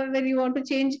 whenever you want to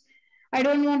change, I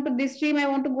don't want to this stream, I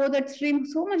want to go that stream.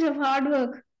 So much of hard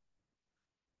work.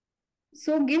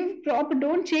 So give proper,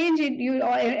 don't change it.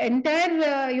 Your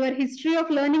entire your history of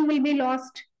learning will be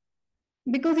lost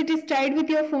because it is tied with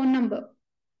your phone number.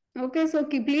 Okay, so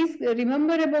please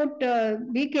remember about,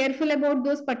 be careful about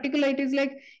those particular, it is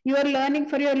like you are learning,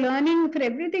 for your learning, for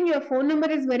everything, your phone number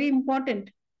is very important.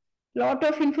 Lot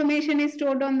of information is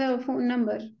stored on the phone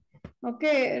number.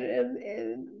 Okay,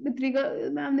 with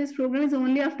regard, ma'am, this program is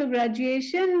only after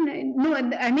graduation. No,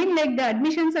 I mean like the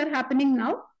admissions are happening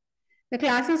now. The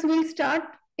classes will start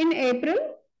in April,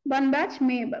 one batch,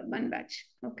 May, one batch.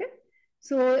 Okay,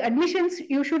 so admissions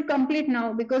you should complete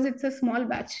now because it's a small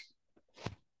batch.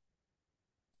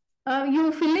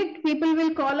 You fill it, people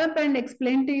will call up and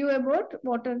explain to you about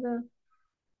what are the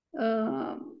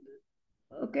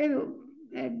okay,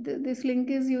 this link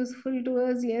is useful to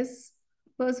us. Yes,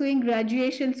 pursuing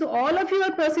graduation. So all of you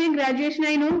are pursuing graduation.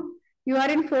 I know you are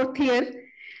in 4th year,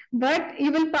 but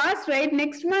you will pass, right,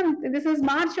 next month. This is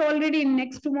March already.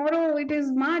 Next tomorrow it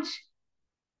is March,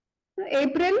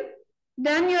 April,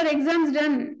 done, your exams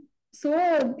done.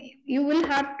 So you will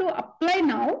have to apply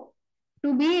now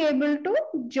to be able to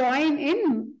join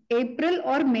in April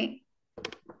or May.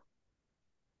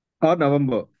 Or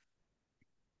November.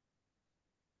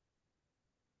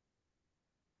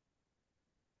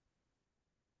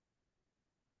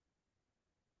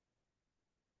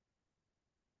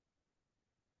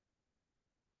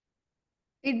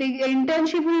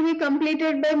 Internship will be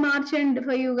completed by March end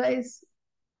for you guys.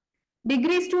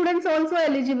 Degree students also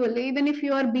eligible. Even if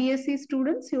you are BSc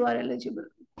students, you are eligible.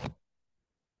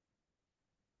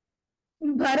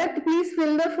 Bharat, please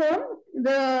fill the form.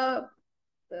 The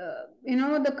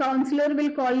counselor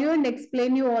will call you and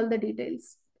explain you all the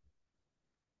details.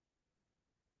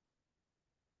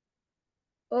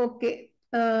 Okay.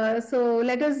 So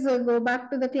let us go back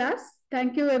to the class.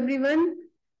 Thank you, everyone.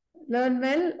 Learn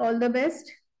well. All the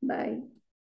best. Bye.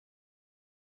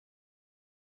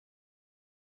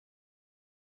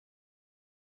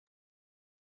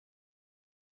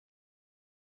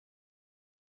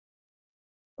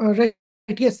 Right.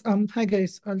 Right, yes. Hi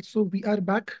guys. Also, we are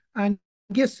back. And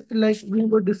yes, like we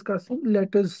were discussing,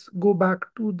 let us go back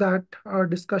to that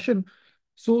discussion.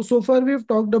 So far we have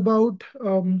talked about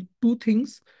two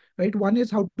things, right? One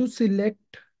is how to select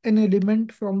an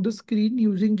element from the screen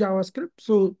using JavaScript.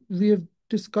 So we have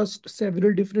discussed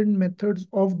several different methods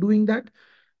of doing that.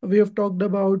 We have talked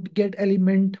about get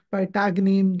element by tag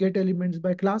name, get elements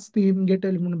by class name, get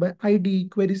element by ID,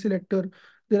 query selector.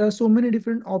 There are so many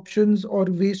different options or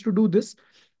ways to do this.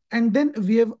 And then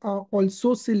we have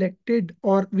also selected,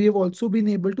 or we have also been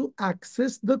able to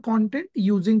access the content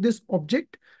using this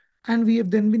object. And we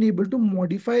have then been able to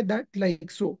modify that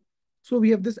like so. So we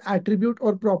have this attribute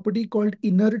or property called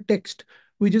inner text,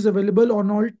 which is available on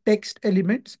all text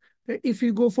elements. If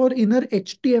you go for inner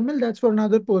HTML, that's for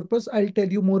another purpose. I'll tell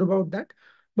you more about that.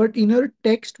 But inner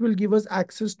text will give us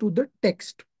access to the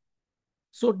text.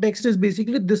 So text is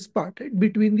basically this part, right,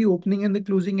 between the opening and the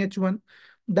closing H1.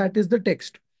 That is the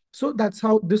text. So that's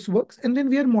how this works. And then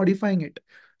we are modifying it.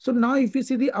 So now if you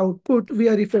see the output, we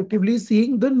are effectively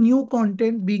seeing the new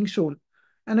content being shown.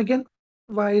 And again,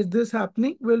 why is this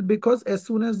happening? Well, because as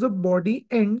soon as the body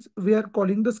ends, we are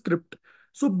calling the script.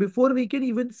 So before we can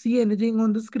even see anything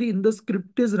on the screen, the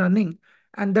script is running.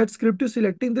 And that script is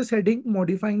selecting this heading,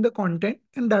 modifying the content.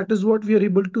 And that is what we are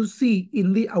able to see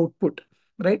in the output,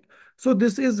 right? So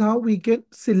this is how we can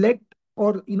select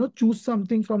or choose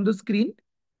something from the screen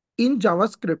in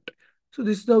JavaScript. So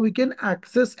this is how we can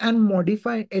access and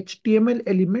modify HTML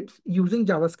elements using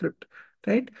JavaScript,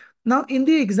 right? Now, in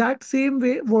the exact same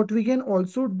way, what we can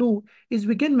also do is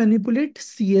we can manipulate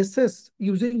CSS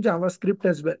using JavaScript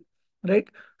as well, right?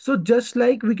 So just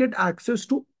like we get access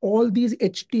to all these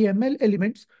HTML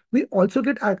elements, we also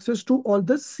get access to all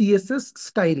the CSS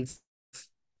styles.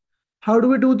 How do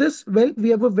we do this? Well, we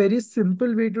have a very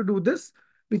simple way to do this,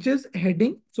 which is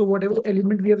heading. So whatever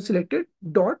element we have selected,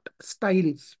 dot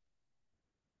styles.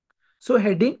 So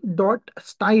heading dot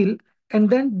style and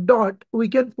then dot, we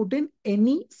can put in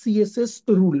any CSS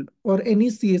rule or any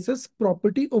CSS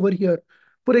property over here.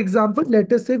 For example,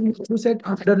 let us say we want to set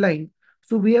underline.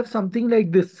 So we have something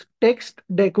like this text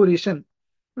decoration.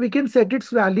 We can set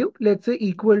its value, let's say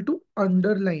equal to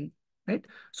underline, right?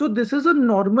 So this is a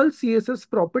normal CSS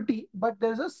property, but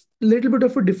there's a little bit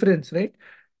of a difference, right?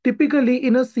 Typically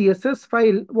in a CSS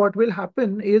file, what will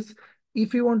happen is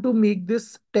if you want to make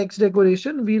this text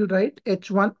decoration, we'll write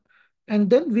H1 and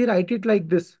then we write it like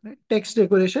this, right? Text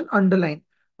decoration underline.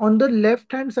 On the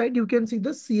left hand side, you can see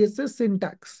the CSS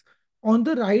syntax. On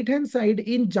the right hand side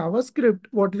in JavaScript,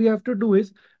 what we have to do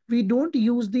is we don't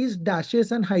use these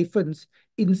dashes and hyphens.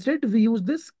 Instead, we use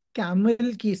this camel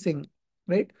casing,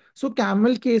 right? So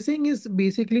camel casing is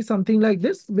basically something like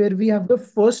this, where we have the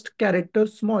first character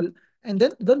small and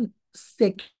then the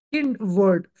second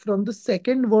word. From the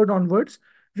second word onwards,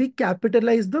 we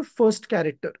capitalize the first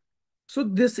character. So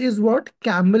this is what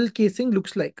camel casing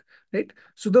looks like, right?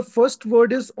 So the first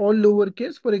word is all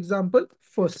lowercase, for example,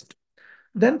 first.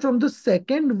 Then from the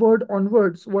second word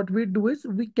onwards, what we do is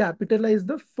we capitalize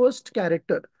the first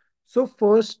character. So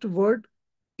first word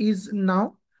is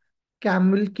now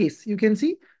camel case. You can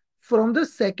see from the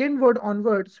second word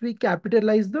onwards, we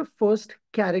capitalize the first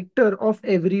character of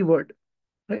every word,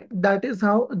 right? That is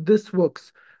how this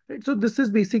works, right? So this is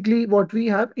basically what we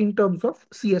have in terms of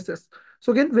CSS.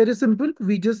 So again, very simple.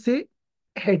 We just say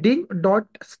heading dot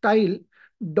style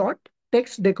dot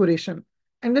text decoration,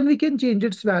 and then we can change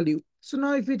its value. So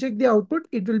now if we check the output,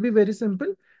 it will be very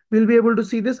simple. We'll be able to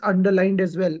see this underlined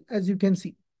as well, as you can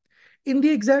see. In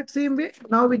the exact same way,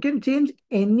 now we can change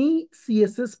any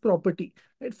CSS property,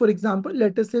 right? For example,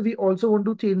 let us say we also want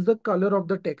to change the color of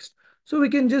the text. So we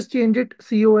can just change it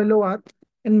COLOR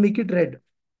and make it red.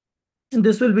 And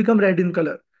this will become red in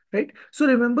color, right? So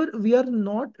remember, we are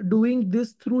not doing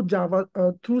this through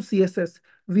through CSS.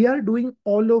 We are doing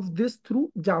all of this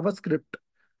through JavaScript.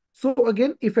 So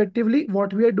again, effectively,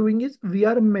 what we are doing is we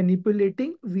are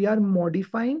manipulating, we are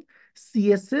modifying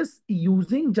CSS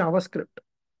using JavaScript,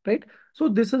 right? So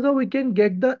this is how we can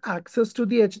get the access to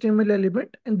the HTML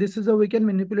element, and this is how we can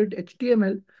manipulate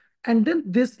HTML. And then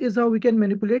this is how we can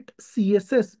manipulate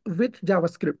CSS with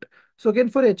JavaScript. So again,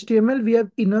 for HTML, we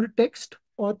have inner text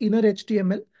or inner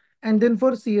HTML. And then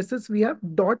for CSS, we have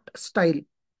dot style.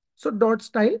 So dot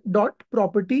style dot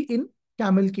property in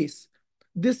camel case.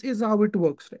 This is how it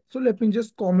works, right? So let me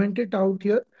just comment it out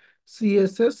here.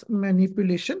 CSS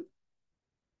manipulation.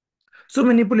 So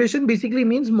manipulation basically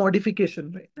means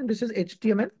modification, right? And this is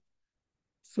HTML.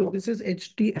 So this is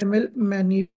HTML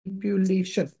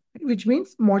manipulation, which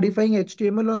means modifying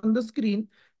HTML on the screen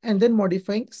and then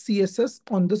modifying CSS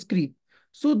on the screen.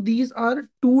 So these are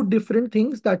two different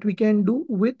things that we can do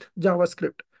with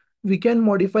JavaScript. we can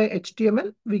modify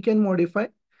HTML, we can modify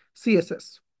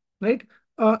CSS, right?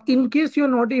 In case you're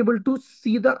not able to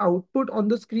see the output on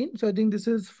the screen, so I think this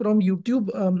is from YouTube,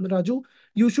 Raju,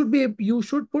 you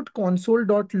should put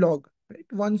console.log, right?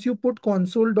 Once you put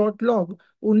console.log,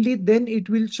 only then it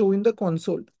will show in the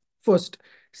console first.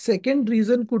 Second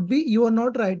reason could be you are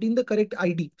not writing the correct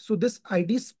ID. So this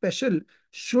ID special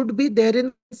should be there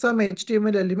in some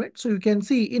HTML element. So you can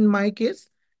see in my case,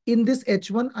 in this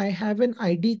H1, I have an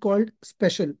ID called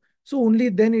special. So only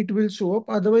then it will show up.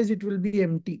 Otherwise, it will be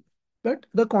empty. But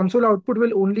the console output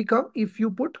will only come if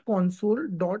you put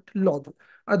console.log.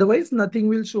 Otherwise, nothing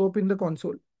will show up in the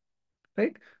console,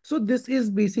 right? So this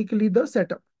is basically the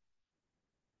setup.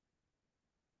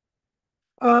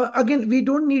 Again, we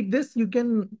don't need this. You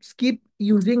can skip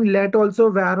using let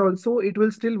also, var also. It will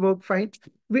still work fine.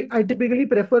 I typically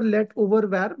prefer let over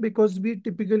var because we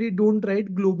typically don't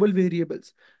write global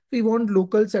variables. We want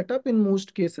local setup in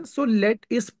most cases. So let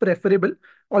is preferable.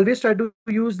 Always try to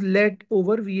use let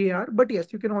over var. But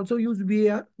yes, you can also use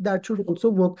var. That should also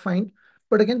work fine.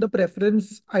 But again, the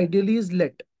preference ideally is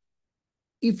let.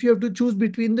 If you have to choose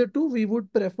between the two, we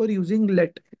would prefer using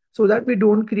let so that we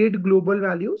don't create global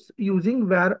values using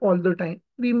var all the time.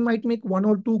 We might make one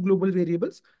or two global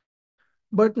variables,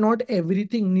 but not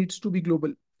everything needs to be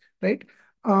global, right?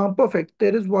 Perfect.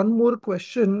 There is one more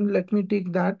question. Let me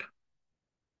take that.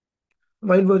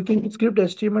 While working with script,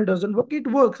 HTML doesn't work. It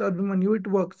works, Abhimanyu, it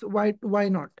works. Why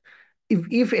not?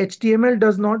 If HTML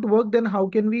does not work, then how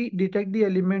can we detect the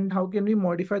element? How can we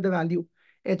modify the value?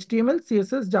 HTML,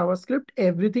 CSS, JavaScript,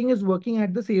 everything is working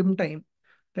at the same time,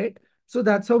 right? So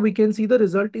that's how we can see the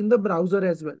result in the browser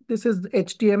as well. This is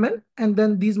HTML, and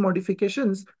then these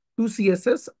modifications to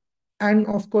CSS, and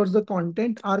of course the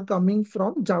content are coming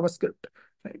from JavaScript,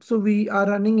 right? So we are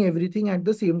running everything at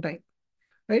the same time.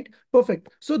 Right? Perfect.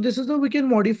 So this is how we can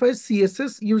modify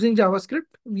CSS using JavaScript.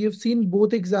 We have seen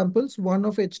both examples, one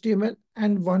of HTML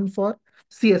and one for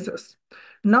CSS.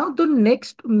 Now, the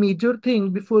next major thing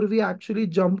before we actually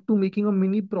jump to making a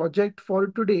mini project for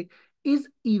today is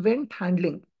event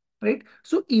handling, right?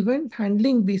 So event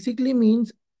handling basically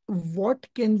means what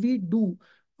can we do,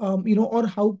 or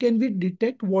how can we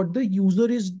detect what the user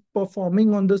is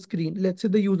performing on the screen? Let's say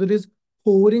the user is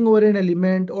hovering over an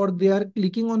element or they are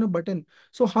clicking on a button.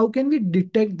 So how can we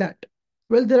detect that?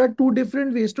 Well, there are two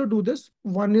different ways to do this.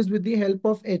 One is with the help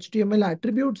of HTML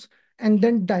attributes and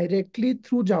then directly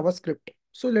through JavaScript.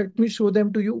 So let me show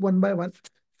them to you one by one.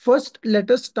 First,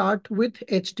 let us start with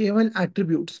HTML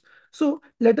attributes. So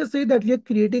let us say that we are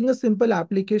creating a simple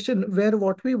application where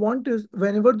what we want is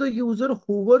whenever the user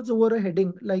hovers over a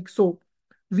heading like so,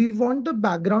 we want the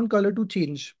background color to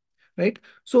change, right?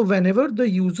 So whenever the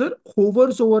user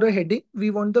hovers over a heading,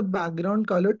 we want the background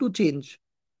color to change.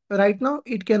 Right now,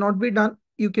 it cannot be done.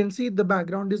 You can see the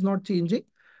background is not changing.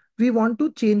 We want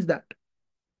to change that.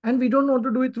 And we don't want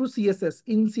to do it through CSS.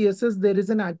 In CSS,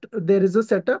 there is a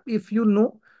setup. If you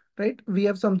know, right, we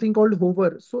have something called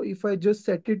hover. So if I just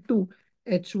set it to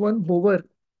H1 hover,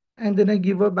 and then I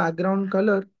give a background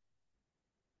color,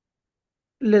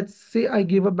 let's say I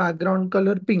give a background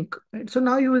color pink, right? So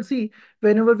now you will see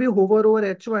whenever we hover over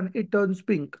H1, it turns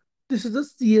pink. This is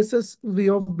a CSS way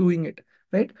of doing it,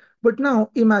 right? But now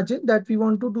imagine that we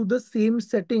want to do the same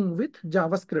setting with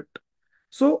JavaScript.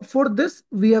 So for this,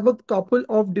 we have a couple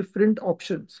of different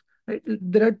options, right?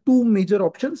 There are two major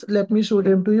options. Let me show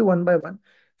them to you one by one.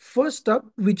 First up,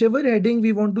 whichever heading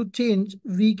we want to change,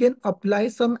 we can apply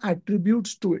some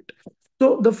attributes to it.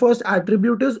 So the first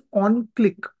attribute is on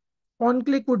click. On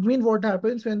click would mean what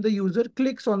happens when the user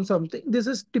clicks on something. This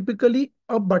is typically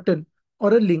a button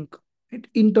or a link.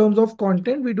 In terms of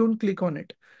content, we don't click on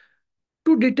it.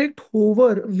 To detect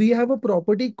hover, we have a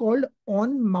property called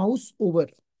on mouse over.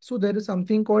 So there is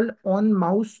something called on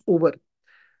mouse over.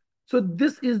 So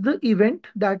this is the event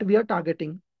that we are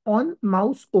targeting, on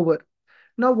mouse over.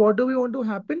 Now, what do we want to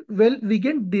happen? Well, we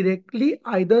can directly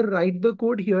either write the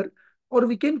code here or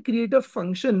we can create a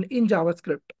function in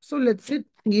JavaScript. So let's say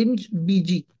change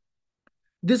BG.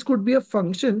 This could be a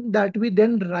function that we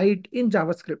then write in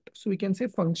JavaScript. So we can say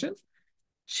function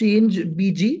change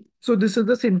BG. So this is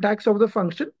the syntax of the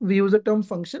function. We use the term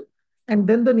function and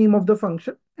then the name of the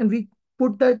function and we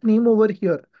put that name over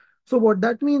here. So what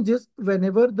that means is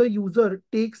whenever the user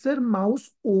takes their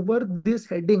mouse over this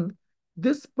heading,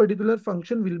 this particular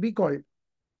function will be called,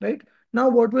 right? Now,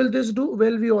 what will this do?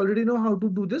 Well, we already know how to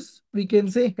do this. We can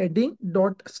say heading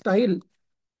dot style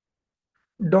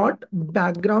dot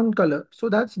background color. So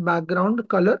that's background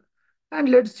color. And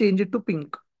let's change it to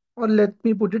pink or let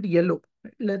me put it yellow.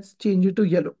 Let's change it to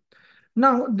yellow.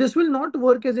 Now, this will not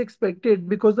work as expected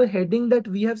because the heading that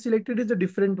we have selected is a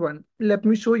different one. Let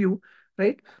me show you,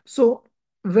 right? So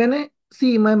when I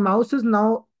see my mouse is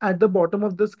now at the bottom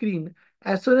of the screen,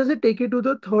 as soon as I take it to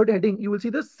the third heading, you will see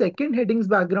the second heading's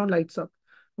background lights up.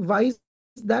 Why is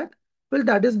that? Well,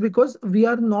 that is because we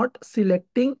are not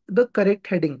selecting the correct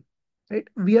heading, right?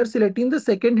 We are selecting the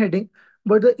second heading,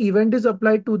 but the event is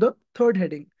applied to the third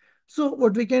heading. So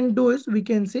what we can do is we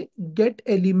can say get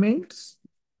elements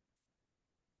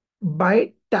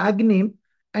by tag name,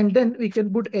 and then we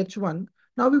can put H1.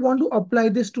 Now we want to apply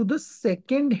this to the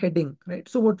second heading, right?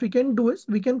 So what we can do is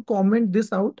we can comment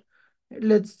this out.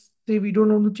 Let's say we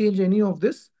don't want to change any of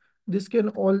this. This can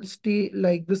all stay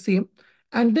like the same.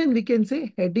 And then we can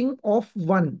say heading of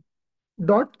one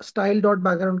dot style dot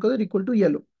background color equal to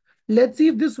yellow. Let's see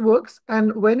if this works.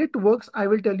 And when it works, I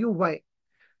will tell you why.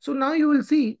 So now you will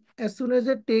see as soon as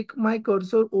I take my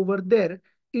cursor over there,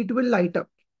 it will light up.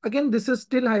 Again, this is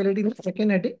still highlighting the second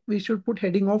heading. We should put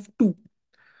heading of 2.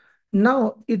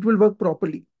 Now it will work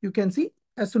properly. You can see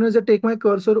as soon as I take my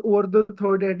cursor over the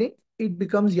third heading, it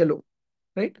becomes yellow,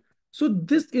 right? So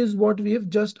this is what we have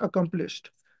just accomplished.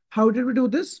 How did we do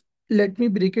this? Let me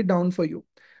break it down for you.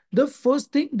 The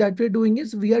first thing that we're doing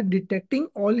is we are detecting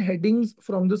all headings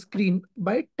from the screen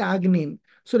by tag name.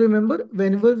 So remember,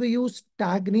 whenever we use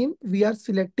tag name, we are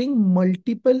selecting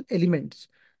multiple elements.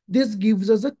 This gives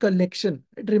us a collection.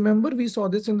 Remember, we saw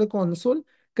this in the console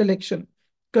collection.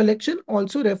 Collection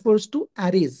also refers to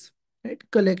arrays, right?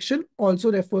 Collection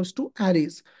also refers to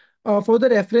arrays. For the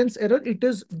reference error, it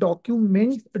is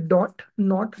document dot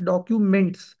not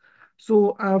documents.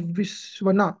 So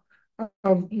Vishwana,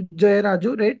 Jay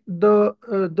Raju, right?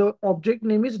 The object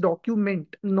name is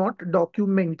document, not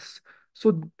documents.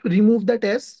 So remove that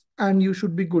S and you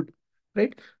should be good,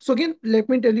 right? So again, let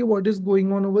me tell you what is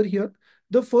going on over here.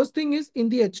 The first thing is in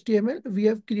the HTML, we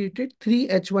have created 3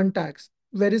 H1 tags.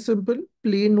 Very simple,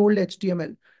 plain old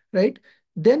HTML, right?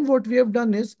 Then what we have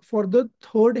done is for the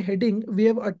third heading, we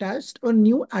have attached a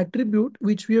new attribute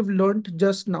which we have learned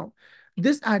just now.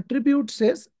 This attribute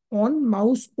says on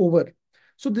mouse over.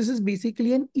 So this is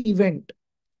basically an event.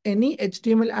 Any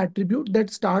HTML attribute that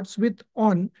starts with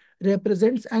on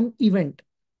represents an event,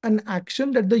 an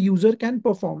action that the user can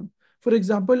perform. For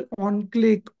example, on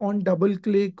click, on double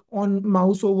click, on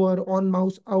mouse over, on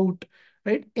mouse out,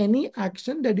 right? Any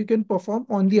action that you can perform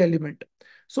on the element.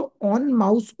 So on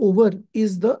mouse over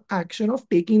is the action of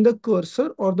taking the cursor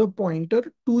or the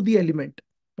pointer to the element,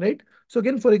 right? So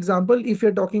again, for example, if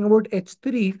you're talking about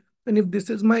H3, and if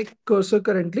this is my cursor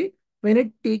currently, when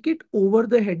I take it over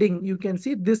the heading, you can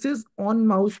see this is on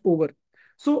mouse over.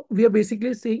 So we are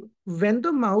basically saying when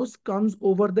the mouse comes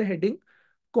over the heading,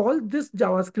 call this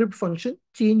JavaScript function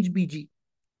change BG.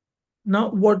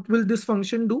 Now, what will this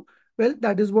function do? Well,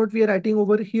 that is what we are writing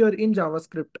over here in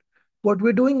JavaScript. What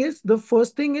we're doing is the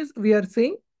first thing is we are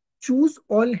saying choose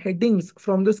all headings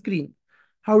from the screen.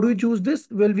 How do we choose this?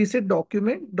 Well, we say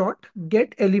document dot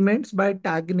get elements by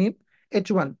tag name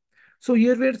h1. So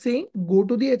here we're saying go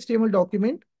to the HTML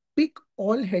document, pick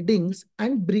all headings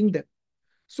and bring them.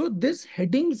 So this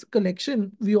headings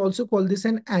collection, we also call this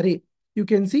an array. You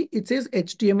can see it says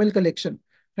HTML collection,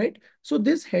 right? So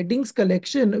this headings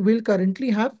collection will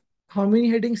currently have how many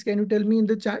headings? Can you tell me in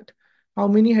the chat? How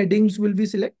many headings will we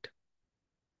select?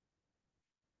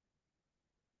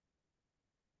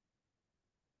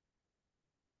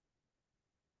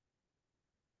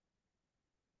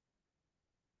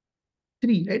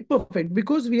 3, right? Perfect.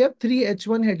 Because we have 3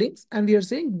 H1 headings and we are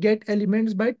saying get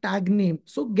elements by tag name.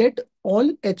 So get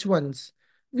all H1s.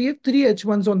 We have 3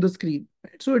 H1s on the screen,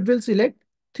 right? So it will select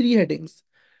 3 headings.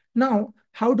 Now,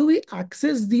 how do we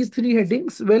access these 3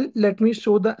 headings? Well, let me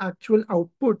show the actual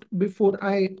output before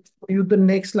I show you the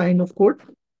next line of code.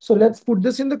 So let's put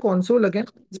this in the console again.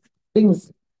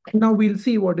 Things. Now we'll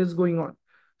see what is going on.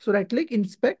 So right click,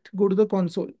 inspect, go to the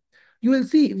console. You will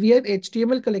see we have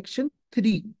HTML collection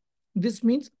 3. This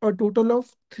means a total of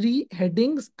 3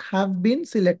 headings have been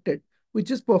selected,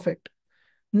 which is perfect.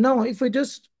 Now, if I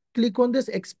just click on this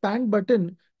expand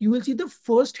button, you will see the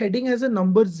first heading has a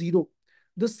number 0.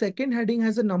 The second heading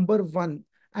has a number 1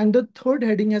 and the third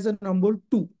heading has a number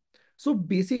 2. So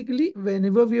basically,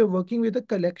 whenever we are working with a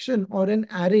collection or an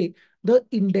array, the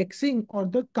indexing or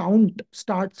the count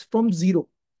starts from 0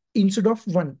 instead of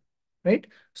 1, right?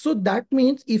 So that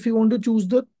means if you want to choose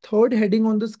the third heading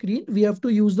on the screen, we have to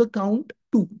use the count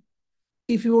 2.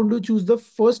 If you want to choose the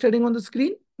first heading on the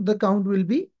screen, the count will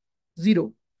be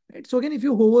 0. Right? So again, if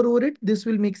you hover over it, this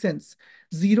will make sense.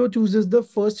 0 chooses the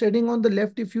first heading on the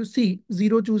left. If you see,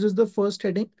 0 chooses the first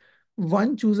heading,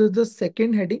 1 chooses the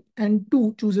second heading, and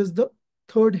 2 chooses the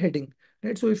third heading.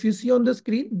 right? So if you see on the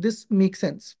screen, this makes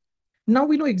sense. Now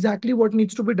we know exactly what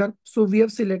needs to be done. So we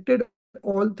have selected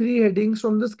all three headings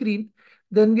from the screen.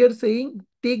 Then we are saying,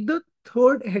 take the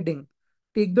third heading.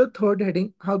 Take the third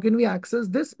heading. How can we access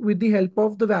this? With the help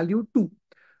of the value 2.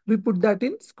 We put that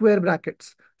in square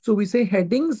brackets. So we say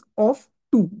headings of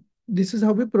 2. This is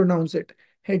how we pronounce it.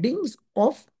 Headings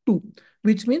of 2,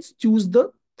 which means choose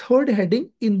the third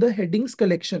heading in the headings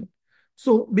collection.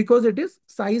 So because it is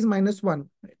size -1,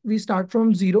 we start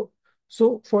from 0.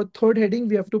 So for third heading,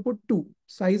 we have to put 2.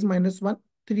 Size -1,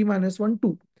 3 minus 1,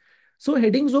 2. So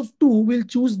headings of 2 will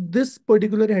choose this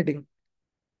particular heading.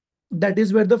 That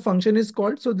is where the function is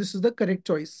called. So this is the correct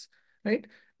choice, right?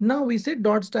 Now we say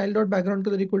dot style dot background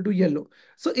color equal to yellow.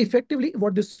 So effectively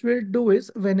what this will do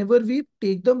is whenever we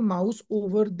take the mouse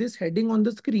over this heading on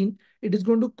the screen, it is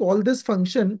going to call this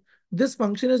function. This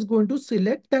function is going to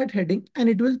select that heading and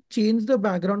it will change the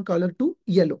background color to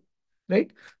yellow,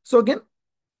 right? So again,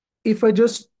 if I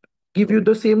just give you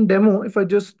the same demo, if I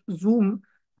just zoom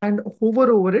and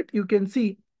hover over it, you can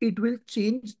see it will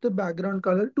change the background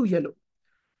color to yellow.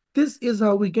 This is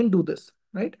how we can do this,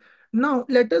 right? Now,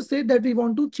 let us say that we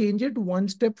want to change it one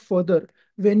step further.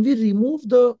 When we remove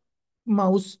the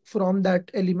mouse from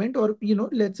that element, or,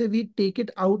 let's say we take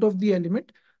it out of the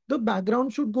element, the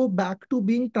background should go back to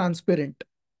being transparent.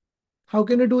 How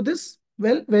can we do this?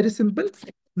 Well, very simple.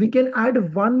 We can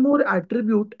add one more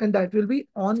attribute and that will be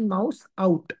on mouse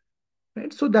out,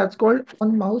 right? So that's called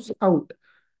on mouse out.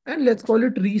 And let's call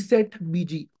it reset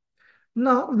BG.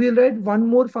 Now we'll write one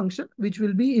more function which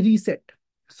will be reset.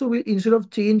 So we, instead of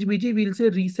change BG, we'll say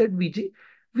reset BG.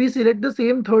 We select the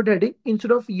same third heading.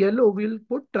 Instead of yellow, we'll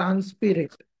put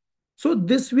transparent. So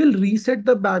this will reset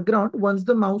the background once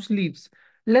the mouse leaves.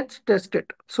 Let's test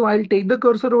it. So I'll take the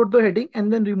cursor over the heading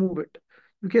and then remove it.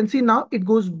 You can see now it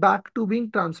goes back to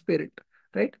being transparent,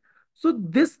 right? So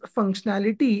this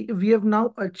functionality we have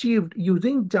now achieved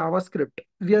using JavaScript.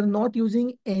 We are not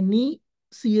using any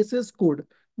CSS code.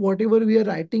 Whatever we are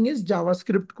writing is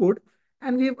JavaScript code,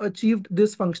 and we have achieved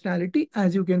this functionality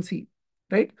as you can see,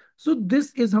 right? So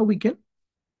this is how we can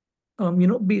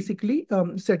basically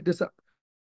set this up.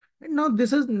 And now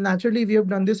this is naturally we have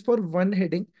done this for one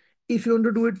heading. If you want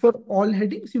to do it for all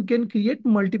headings, you can create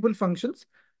multiple functions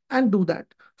and do that.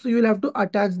 So you will have to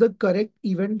attach the correct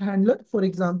event handler. For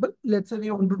example, let's say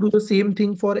we want to do the same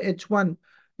thing for H1.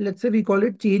 Let's say we call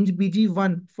it change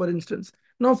BG1, for instance.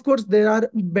 Now, of course, there are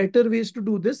better ways to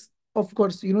do this. Of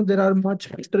course, there are much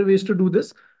better ways to do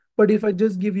this. But if I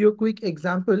just give you a quick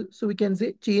example, so we can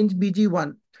say change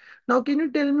BG1. Now, can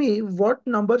you tell me what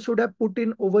number should I put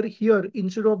in over here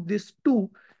instead of this 2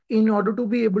 in order to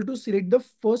be able to select the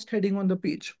first heading on the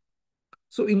page?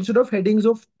 So instead of headings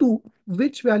of 2,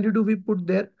 which value do we put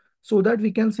there so that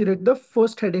we can select the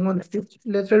first heading on the page?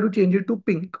 Let's try to change it to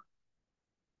pink.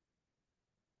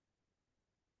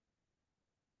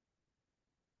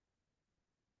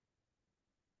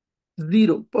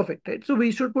 0. Perfect, right? So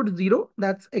we should put 0.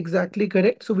 That's exactly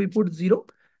correct. So we put 0.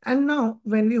 And now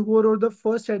when we hover over the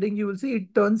first heading, you will see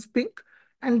it turns pink.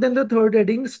 And then the third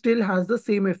heading still has the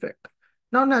same effect.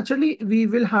 Now, naturally, we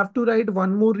will have to write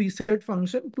one more reset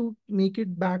function to make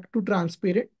it back to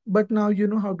transparent. But now you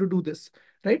know how to do this,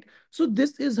 right? So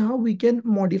this is how we can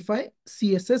modify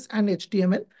CSS and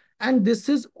HTML. And this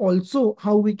is also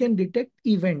how we can detect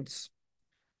events.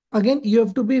 Again, you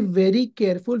have to be very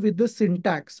careful with the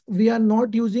syntax. We are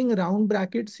not using round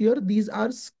brackets here. These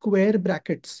are square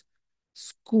brackets.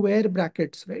 Square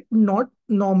brackets, right? Not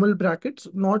normal brackets,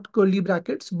 not curly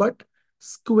brackets, but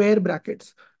square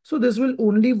brackets. So this will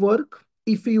only work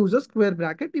if you use a square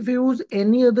bracket. If you use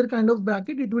any other kind of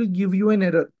bracket, it will give you an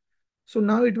error. So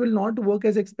now it will not work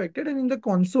as expected. And in the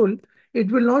console,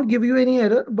 it will not give you any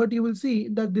error, but you will see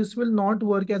that this will not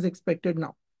work as expected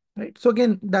now. Right. So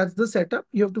again, that's the setup.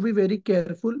 You have to be very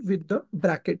careful with the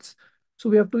brackets. So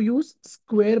we have to use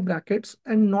square brackets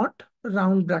and not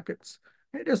round brackets.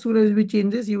 Right. As soon as we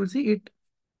change this, you will see it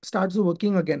starts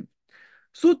working again.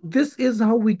 So this is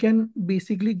how we can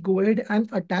basically go ahead and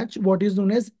attach what is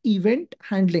known as event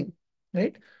handling,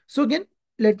 right? So again,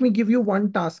 let me give you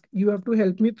one task. You have to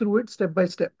help me through it step by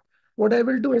step. What I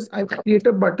will do is I will create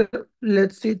a button.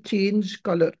 Let's say change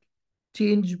color,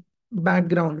 change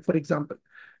background, for example.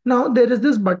 Now there is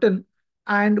this button.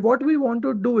 And what we want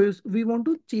to do is we want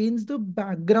to change the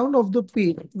background of the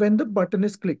page when the button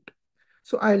is clicked.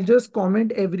 So I'll just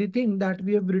comment everything that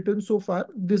we have written so far.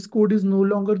 This code is no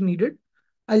longer needed.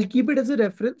 I'll keep it as a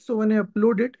reference. So when I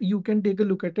upload it, you can take a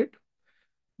look at it.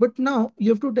 But now you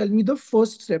have to tell me the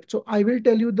first step. So I will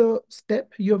tell you the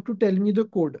step. You have to tell me the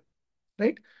code,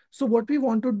 right? So what we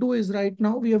want to do is right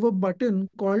now we have a button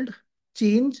called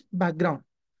change background.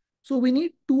 So we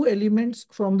need two elements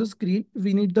from the screen.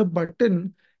 We need the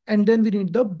button and then we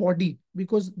need the body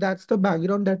because that's the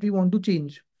background that we want to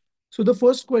change. So the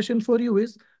first question for you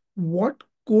is, what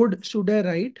code should I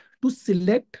write to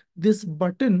select this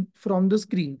button from the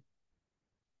screen?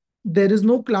 There is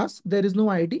no class, there is no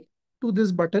ID to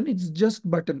this button. It's just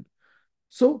button.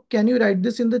 So can you write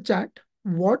this in the chat?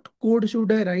 What code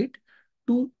should I write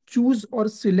to choose or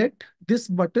select this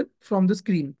button from the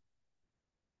screen?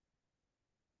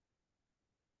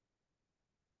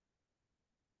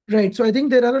 Right. So I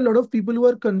think there are a lot of people who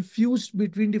are confused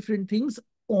between different things.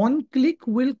 On click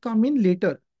will come in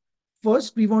later.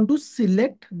 First, we want to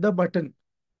select the button,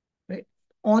 right?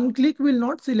 On click will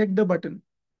not select the button.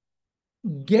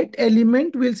 Get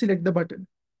element will select the button,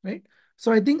 right?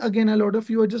 So I think again, a lot of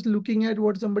you are just looking at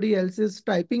what somebody else is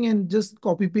typing and just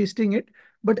copy pasting it.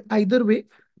 But either way,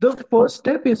 the first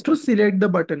step is to select the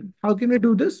button. How can we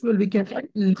do this? Well, we can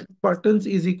write buttons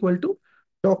is equal to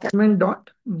document dot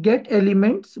get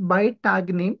elements by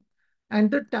tag name, and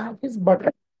the tag is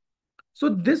button. So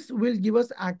this will give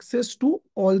us access to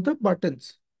all the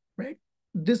buttons, right?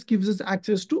 This gives us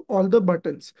access to all the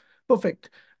buttons. Perfect.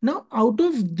 Now, out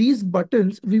of these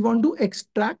buttons, we want to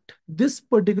extract this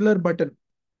particular button.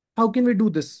 How can we do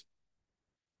this?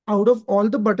 Out of all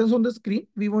the buttons on the screen,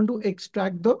 we want to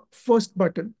extract the first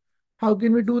button. How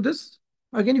can we do this?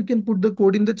 Again, you can put the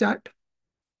code in the chat.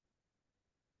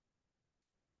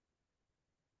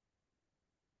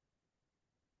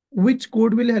 Which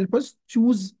code will help us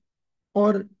choose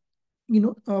or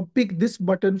pick this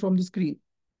button from the screen?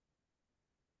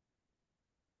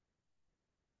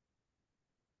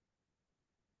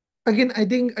 Again, I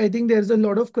think there's a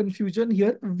lot of confusion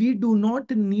here. We do not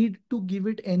need to give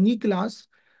it any class.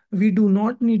 We do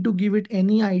not need to give it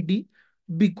any ID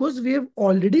because we have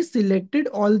already selected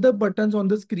all the buttons on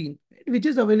the screen, which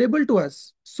is available to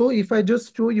us. So if I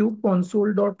just show you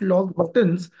console.log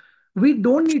buttons, we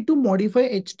don't need to modify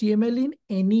HTML in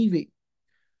any way.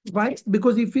 Why?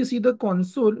 Because if you see the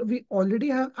console, we already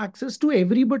have access to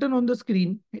every button on the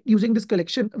screen. Using this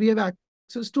collection, we have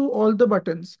access to all the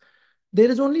buttons. There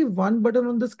is only one button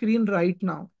on the screen right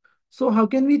now. So how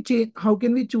can we change? How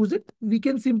can we choose it? We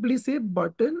can simply say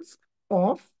buttons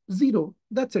of 0.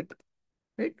 That's it,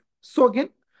 right? So again,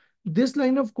 this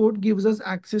line of code gives us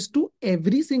access to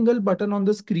every single button on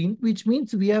the screen, which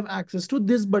means we have access to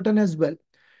this button as well.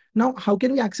 Now, how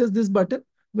can we access this button?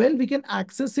 Well, we can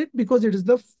access it because it is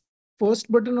the first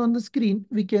button on the screen.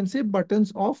 We can say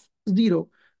buttons of 0.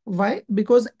 Why?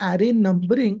 Because array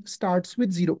numbering starts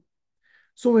with 0.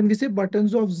 So when we say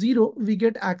buttons of 0, we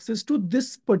get access to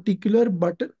this particular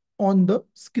button on the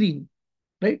screen,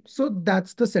 right? So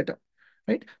that's the setup,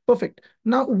 right? Perfect.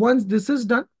 Now, once this is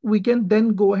done, we can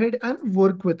then go ahead and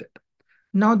work with it.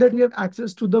 Now that we have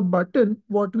access to the button,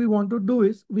 what we want to do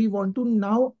is we want to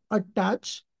now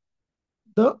attach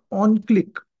the on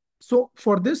click. So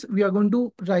for this, we are going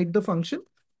to write the function.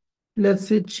 Let's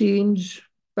say change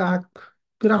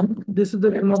background. This is the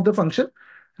name of the function,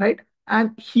 right?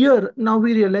 And here now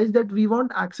we realize that we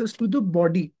want access to the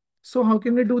body. So how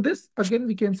can we do this? Again,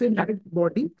 we can say that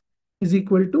body is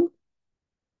equal to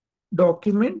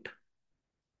document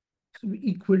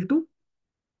equal to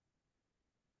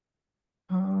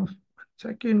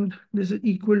second. This is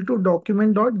equal to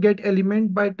document dot get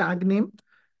element by tag name,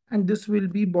 and this will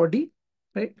be body,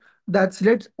 right? That's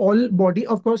let's all body.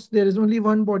 Of course, there is only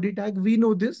one body tag. We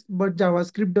know this, but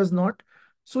JavaScript does not.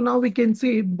 So now we can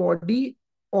say body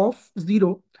of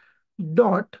 0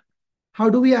 dot. How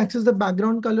do we access the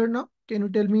background color now? Can you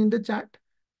tell me in the chat?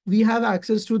 We have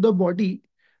access to the body.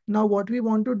 Now what we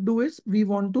want to do is we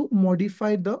want to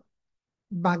modify the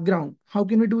background. How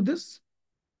can we do this?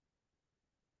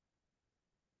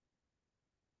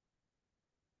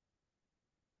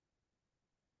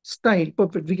 Style.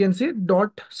 Perfect. We can say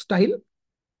dot style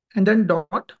and then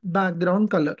dot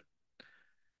background color.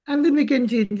 And then we can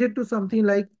change it to something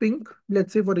like pink,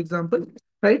 let's say, for example,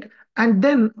 right? And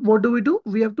then what do?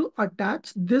 We have to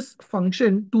attach this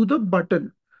function to the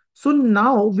button. So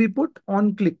now we put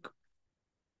on click.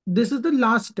 This is the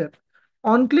last step.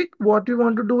 On click, what we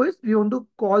want to do is we want to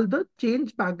call the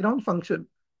change background function.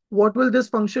 What will this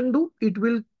function do? It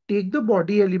will take the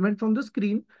body element from the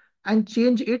screen and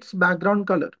change its background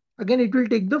color. Again, it will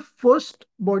take the first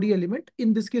body element.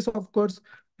 In this case, of course,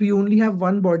 we only have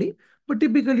one body. But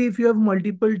typically, if you have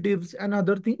multiple divs and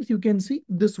other things, you can see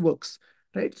this works,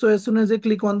 right? So as soon as I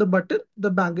click on the button,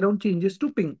 the background changes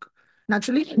to pink.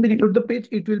 Naturally, when we reload the page,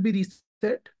 it will be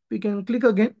reset. We can click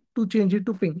again to change it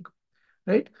to pink,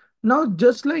 right? Now,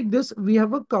 just like this, we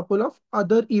have a couple of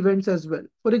other events as well.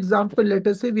 For example, let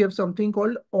us say we have something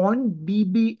called on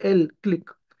BBL click.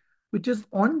 which is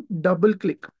on double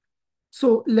click.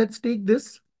 So let's take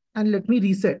this and let me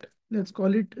reset. Let's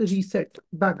call it reset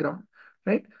background,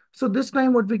 right? So this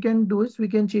time what we can do is we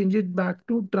can change it back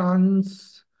to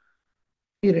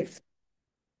transparent,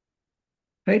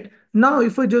 right? Now,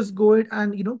 if I just go ahead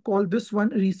and, call this one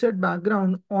reset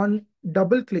background on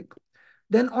double click,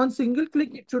 then on single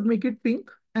click, it should make it pink.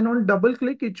 And on double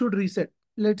click, it should reset.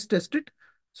 Let's test it.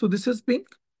 So this is pink.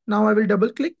 Now I will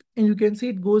double click and you can see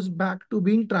it goes back to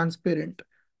being transparent.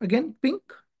 Again, pink,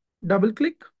 double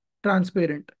click,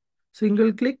 transparent.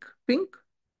 Single click, pink,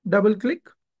 double click,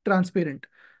 transparent.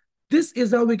 This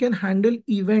is how we can handle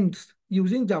events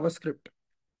using JavaScript,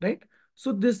 right?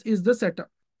 So this is the setup.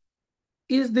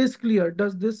 Is this clear?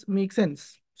 Does this make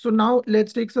sense? So now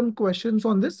let's take some questions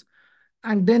on this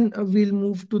and then we'll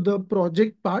move to the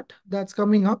project part that's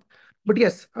coming up. But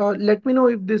yes, let me know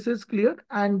if this is clear.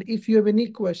 And if you have any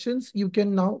questions, you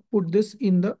can now put this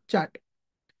in the chat.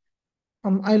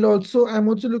 I'm also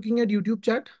looking at YouTube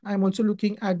chat. I'm also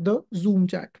looking at the Zoom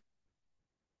chat.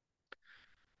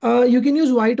 You can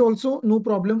use white also, no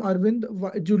problem,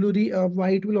 Arvind. Jewelry,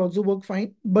 white will also work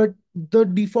fine. But the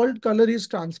default color is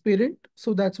transparent.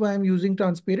 So that's why I'm using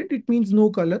transparent. It means no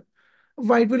color.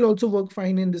 White will also work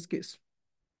fine in this case.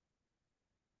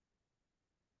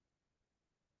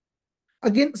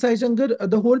 Again, Sai Shankar,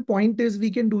 the whole point is we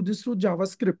can do this through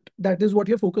JavaScript. That is what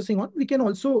you're focusing on. We can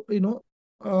also,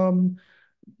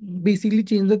 basically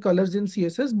change the colors in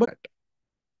CSS, but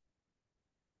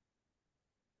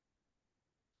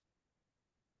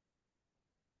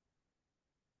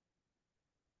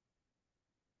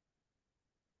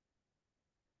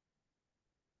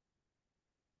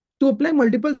to apply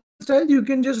multiple styles, you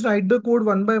can just write the code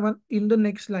one by one in the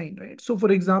next line, right? So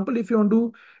for example, if you want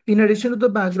to, in addition to the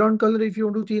background color, if you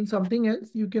want to change something else,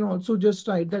 you can also just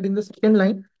write that in the second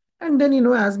line. And then,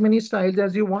 as many styles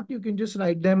as you want, you can just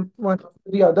write them one after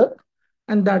the other,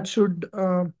 and that should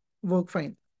work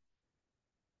fine.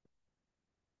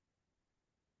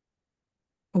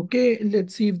 Okay,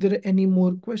 let's see if there are any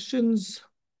more questions.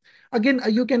 Again,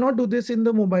 you cannot do this in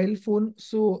the mobile phone.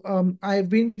 So I've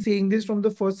been saying this from the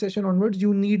first session onwards.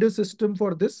 You need a system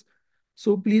for this.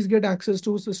 So please get access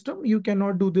to a system. You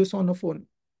cannot do this on a phone.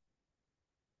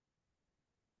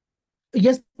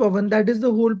 Yes, Pavan, that is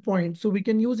the whole point. So we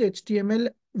can use HTML.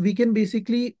 We can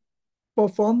basically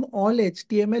perform all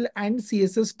HTML and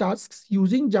CSS tasks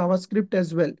using JavaScript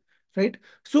as well, right?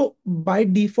 So by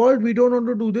default, we don't want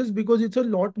to do this because it's a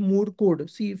lot more code.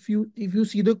 See, if you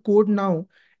see the code now,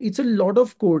 it's a lot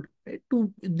of code. Right?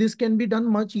 This can be done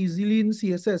much easily in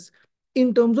CSS.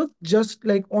 In terms of just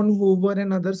like on hover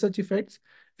and other such effects,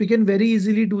 we can very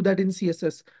easily do that in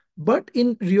CSS. But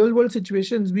in real world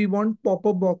situations, we want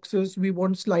pop-up boxes, we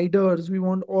want sliders, we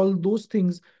want all those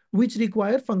things which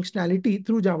require functionality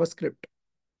through JavaScript.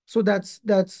 So that's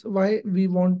why we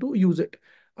want to use it.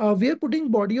 We are putting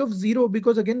body of 0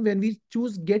 because again, when we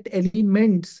choose get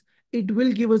elements, it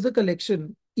will give us a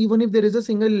collection. Even if there is a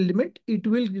single element, it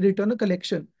will return a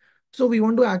collection. So we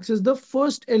want to access the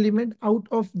first element out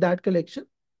of that collection.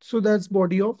 So that's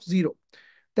body of 0.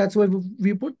 That's why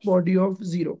we put body of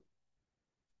 0.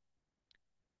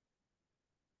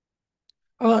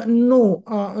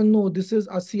 No, this is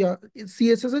ASIA.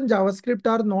 CSS and JavaScript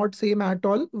are not same at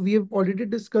all. We have already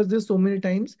discussed this so many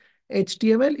times.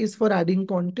 HTML is for adding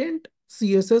content,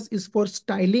 CSS is for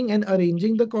styling and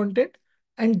arranging the content,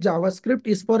 and JavaScript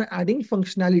is for adding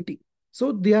functionality.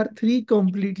 So they are three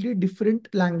completely different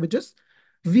languages.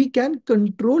 We can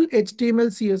control HTML,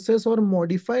 CSS or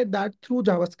modify that through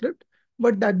JavaScript,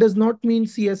 but that does not mean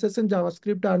CSS and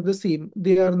JavaScript are the same.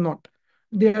 They are not.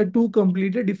 They are two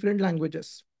completely different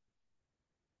languages.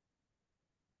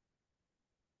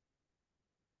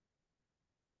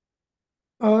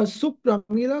 So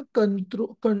Pramila,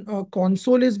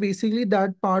 console is basically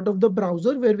that part of the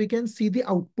browser where we can see the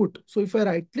output. So if I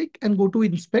right click and go to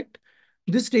inspect,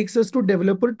 this takes us to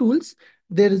developer tools.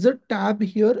 There is a tab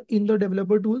here in the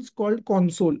developer tools called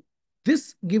console.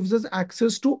 This gives us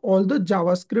access to all the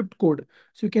JavaScript code.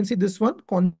 So you can see this one,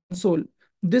 console.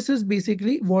 This is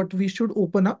basically what we should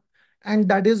open up. And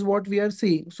that is what we are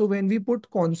saying. So when we put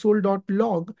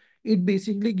console.log, it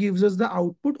basically gives us the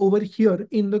output over here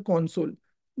in the console.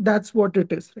 That's what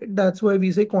it is. Right? That's why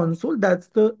we say console. That's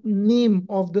the name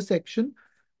of the section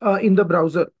in the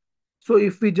browser. So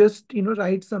if we just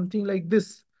write something like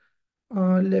this,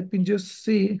 let me just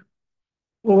say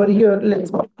over here,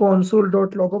 let's put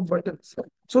console.log of buttons.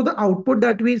 So the output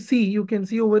that we see, you can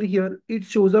see over here, it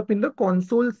shows up in the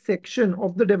console section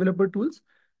of the developer tools.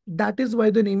 That is why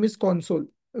the name is console.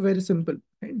 Very simple.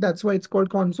 Right? That's why it's called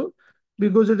console,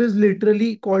 because it is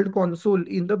literally called console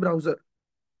in the browser.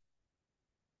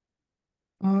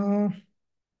 Uh,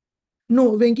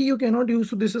 no, Venki, you cannot use.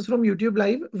 So this is from YouTube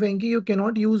Live. Venki, you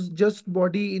cannot use just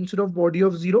body instead of body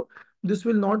of zero. This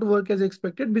will not work as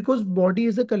expected because body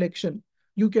is a collection.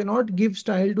 You cannot give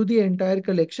style to the entire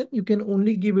collection. You can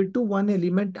only give it to one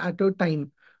element at a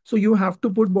time. So you have to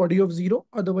put body of zero.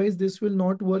 Otherwise, this will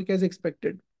not work as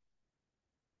expected.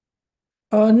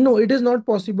 No, it is not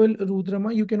possible,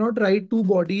 Rudrama. You cannot write two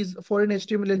bodies for an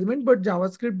HTML element, but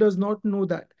JavaScript does not know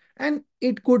that. And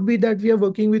it could be that we are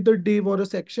working with a div or a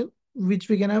section, which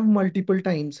we can have multiple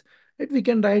times. Right? We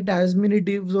can write as many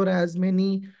divs or as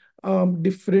many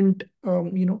different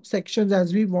sections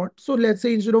as we want. So let's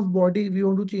say instead of body, we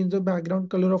want to change the background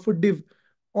color of a div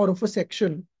or of a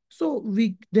section. So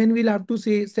we'll have to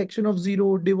say section of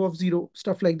zero, div of zero,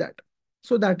 stuff like that.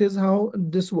 So that is how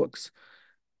this works.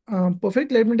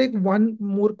 Perfect. Let me take one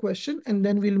more question and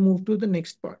then we'll move to the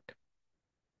next part.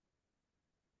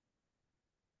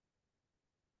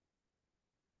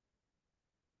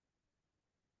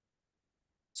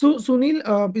 So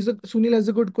Sunil has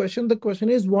a good question. The question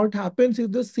is, what happens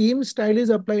if the same style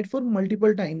is applied for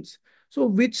multiple times? So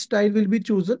which style will be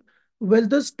chosen? Well,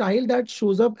 the style that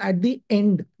shows up at the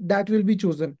end, that will be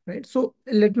chosen, right? So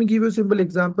let me give you a simple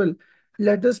example.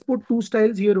 Let us put two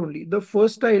styles here only. The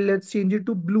first style, let's change it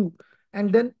to blue.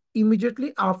 And then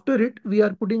immediately after it, we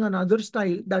are putting another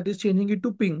style that is changing it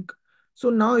to pink. So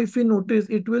now if you notice,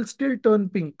 it will still turn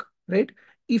pink, right?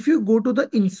 If you go to the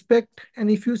inspect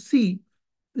and if you see,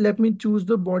 let me choose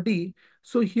the body.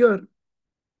 So here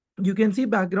you can see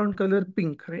background color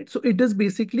pink, right? So it is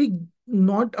basically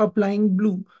not applying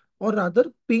blue, or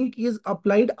rather pink is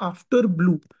applied after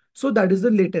blue. So that is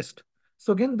the latest.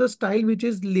 So again, the style which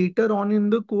is later on in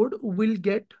the code will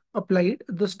get applied.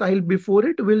 The style before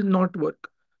it will not work.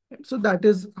 Right? So that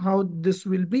is how this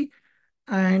will be.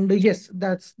 And yes,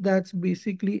 that's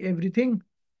basically everything.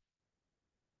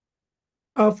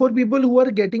 For people who are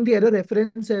getting the error,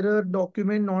 reference error,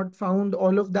 document not found,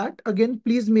 all of that, again,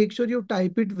 please make sure you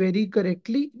type it very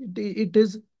correctly. It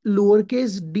is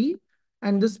lowercase d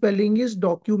and the spelling is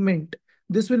document.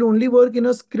 This will only work in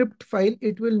a script file.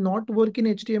 It will not work in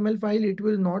HTML file. It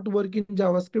will not work in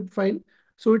JavaScript file.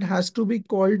 So it has to be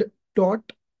called dot.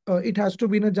 It has to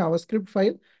be in a JavaScript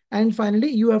file. And finally,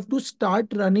 you have to start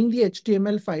running the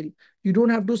HTML file. You don't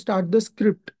have to start the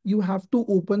script. You have to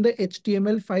open the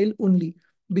HTML file only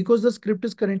because the script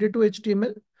is connected to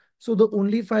HTML. So the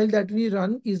only file that we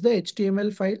run is the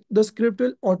HTML file. The script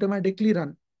will automatically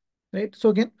run, right? So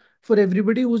again, for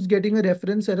everybody who's getting a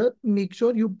reference error, make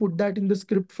sure you put that in the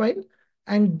script file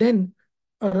and then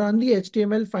run the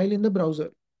HTML file in the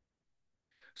browser.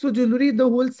 So Jewelry, the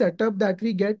whole setup that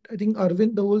we get, I think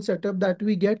Arvind, the whole setup that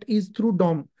we get is through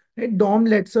DOM. Right? DOM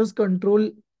lets us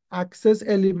control access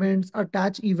elements,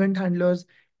 attach event handlers.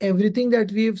 Everything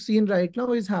that we have seen right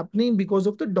now is happening because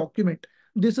of the document.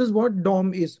 This is what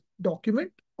DOM is,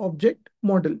 document object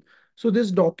model. So this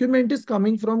document is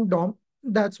coming from DOM.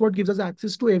 That's what gives us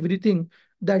access to everything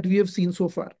that we have seen so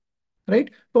far. Right?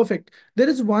 Perfect. There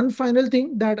is one final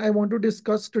thing that I want to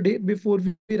discuss today before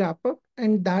we wrap up,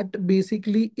 and that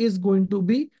basically is going to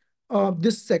be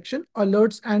this section,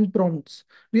 alerts and prompts.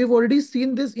 We have already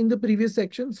seen this in the previous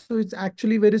section, so it's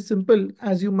actually very simple,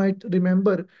 as you might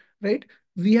remember, right?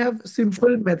 We have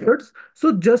simple methods.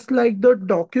 So just like the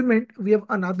document, we have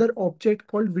another object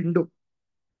called window.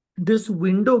 This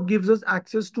window gives us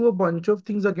access to a bunch of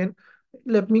things again.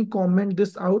 Let me comment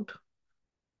this out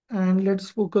and let's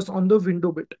focus on the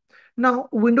window bit. Now,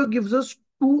 window gives us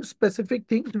two specific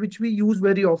things which we use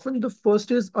very often. The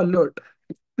first is alert.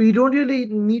 We don't really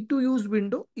need to use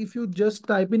window. If you just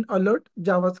type in alert,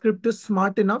 JavaScript is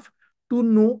smart enough to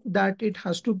know that it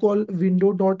has to call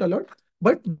window.alert.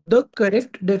 But the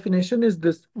correct definition is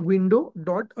this,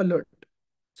 window.alert.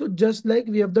 So just like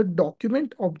we have the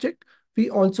document object, we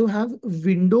also have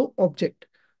window object.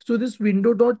 So this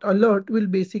window.alert will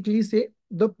basically say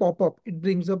the pop-up. It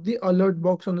brings up the alert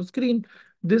box on the screen.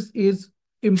 This is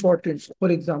important, for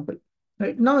example.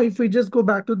 Right now, if we just go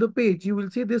back to the page, you will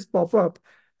see this pop-up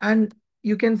and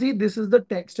you can see this is the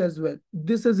text as well.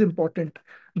 This is important.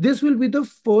 This will be the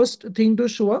first thing to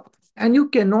show up and you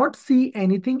cannot see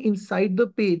anything inside the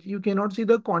page. You cannot see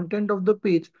the content of the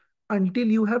page until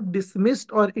you have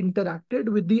dismissed or interacted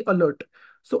with the alert.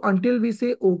 So until we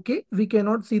say OK, we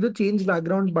cannot see the change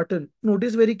background button.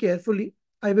 Notice very carefully.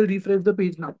 I will refresh the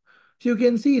page now. So you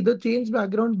can see the change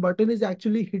background button is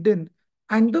actually hidden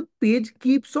and the page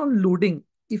keeps on loading.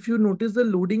 If you notice the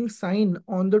loading sign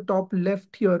on the top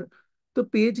left here, the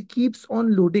page keeps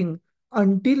on loading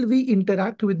until we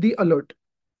interact with the alert.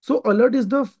 So alert is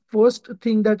the first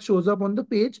thing that shows up on the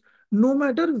page, no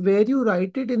matter where you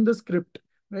write it in the script.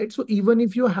 right? So even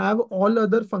if you have all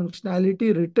other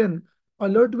functionality written,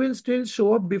 alert will still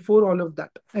show up before all of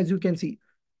that. As you can see,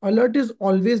 alert is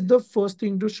always the first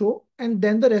thing to show, and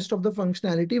then the rest of the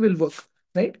functionality will work,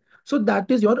 right? So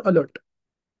that is your alert.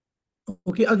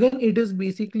 Okay, again, it is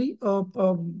basically a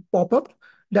pop-up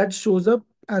that shows up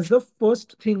as the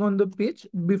first thing on the page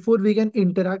before we can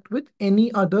interact with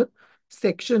any other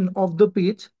section of the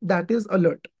page, that is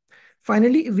alert.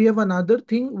 Finally, we have another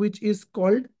thing which is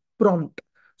called prompt.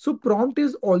 So prompt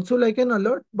is also like an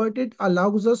alert, but it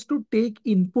allows us to take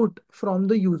input from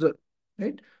the user,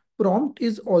 right? Prompt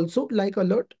is also like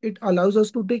alert. It allows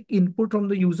us to take input from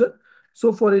the user.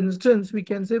 So for instance, we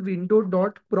can say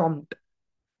window.prompt,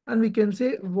 and we can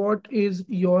say, what is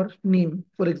your name,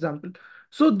 for example.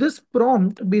 So this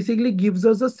prompt basically gives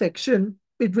us a section.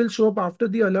 It will show up after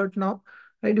the alert now,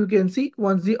 right? You can see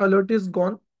once the alert is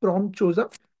gone, prompt shows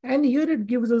up. And here it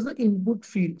gives us the input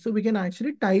field. So we can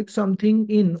actually type something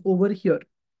in over here.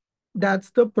 That's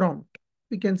the prompt.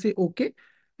 We can say okay,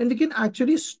 and we can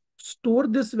actually store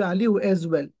this value as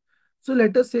well. So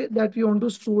let us say that we want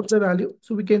to store the value.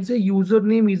 So we can say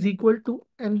username is equal to,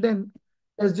 and then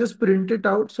let's just print it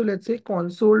out. So let's say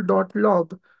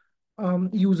console.log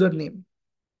username.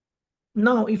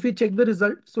 Now, if we check the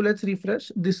result, so let's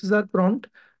refresh. This is our prompt.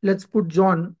 Let's put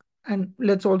John, and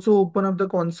let's also open up the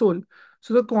console.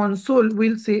 So the console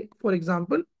will say, for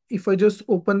example, if I just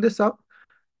open this up,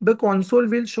 the console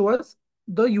will show us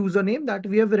the username that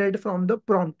we have read from the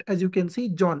prompt. As you can see,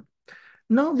 John.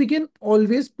 Now we can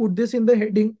always put this in the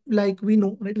heading, like we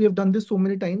know, right? We have done this so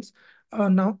many times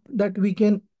now that we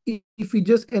can, if we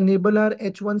just enable our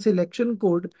H1 selection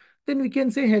code, then we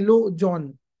can say, hello,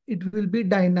 John. It will be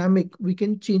dynamic. We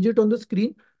can change it on the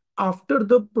screen after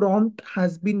the prompt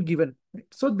has been given. Right?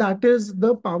 So that is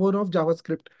the power of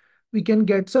JavaScript. We can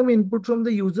get some input from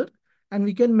the user and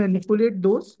we can manipulate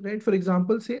those, right? For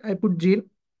example, say I put Jane.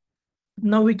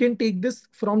 Now we can take this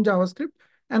from JavaScript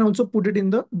and also put it in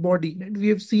the body. Right? We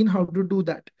have seen how to do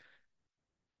that.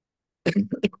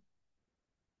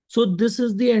 So this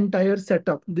is the entire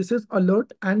setup. This is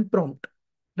alert and prompt,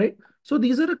 right? So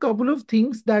these are a couple of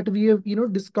things that we have,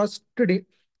 discussed today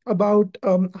about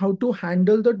how to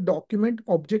handle the document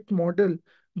object model,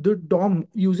 the DOM,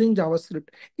 using JavaScript.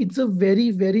 It's a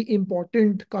very, very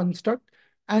important construct,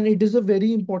 and it is a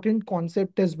very important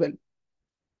concept as well.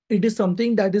 It is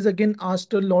something that is again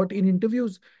asked a lot in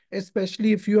interviews,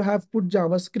 especially if you have put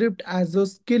JavaScript as a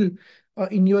skill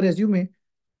in your resume.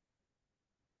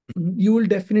 You will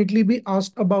definitely be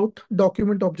asked about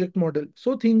document object model.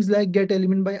 So things like get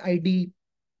element by ID,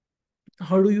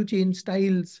 how do you change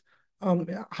styles,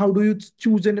 how do you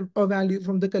choose a value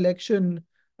from the collection,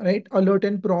 right? Alert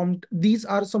and prompt. These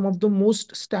are some of the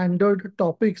most standard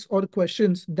topics or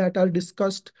questions that are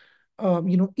discussed,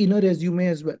 in a resume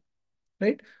as well,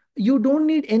 right? You don't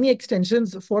need any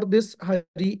extensions for this,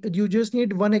 Hari. You just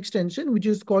need one extension, which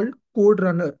is called Code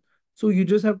Runner. So you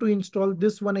just have to install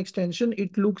this one extension.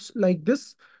 It looks like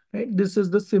this, right? This is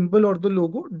the symbol or the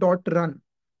logo .run.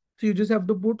 So you just have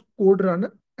to put Code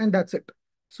Runner and that's it.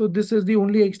 So this is the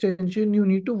only extension you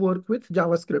need to work with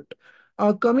JavaScript.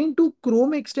 Coming to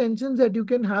Chrome extensions that you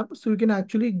can have, so you can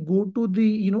actually go to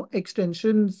the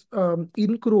extensions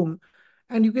in Chrome,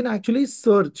 and you can actually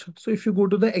search. So if you go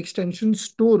to the extension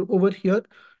store over here,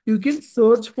 you can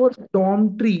search for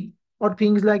DOM tree or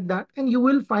things like that, and you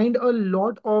will find a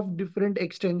lot of different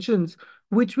extensions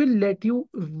which will let you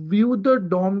view the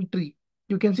DOM tree.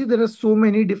 You can see there are so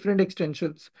many different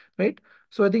extensions, right?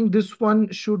 So I think this one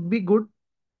should be good.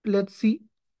 Let's see.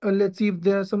 Let's see if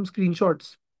there are some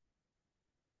screenshots.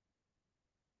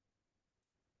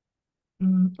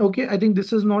 Okay, I think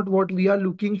this is not what we are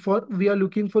looking for. We are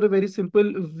looking for a very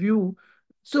simple view.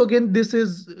 So again,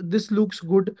 this looks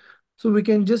good. So we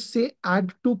can just say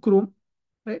add to Chrome,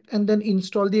 right? And then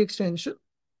install the extension.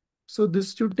 So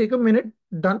this should take a minute.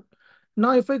 Done.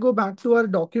 Now, if I go back to our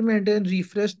document and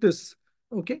refresh this,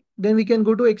 okay, then we can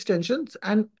go to extensions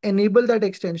and enable that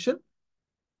extension.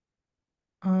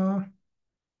 Uh,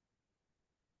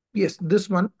 Yes, this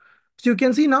one. So you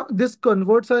can see now this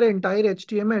converts our entire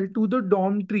HTML to the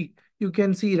DOM tree. You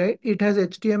can see, right? It has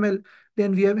HTML,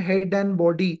 then we have head and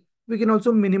body. We can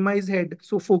also minimize head,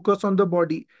 so focus on the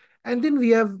body. And then we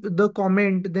have the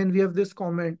comment, then we have this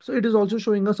comment. So it is also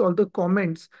showing us all the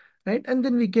comments, right? And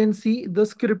then we can see the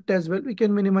script as well. We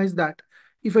can minimize that.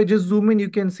 If I just zoom in, you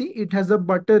can see it has a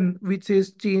button which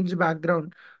says change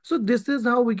background. So this is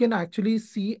how we can actually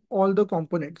see all the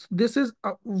components. This is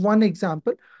one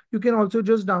example. You can also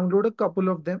just download a couple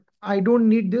of them. I don't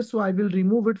need this, so I will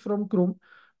remove it from Chrome.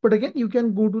 But again, you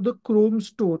can go to the Chrome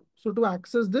store. So to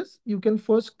access this, you can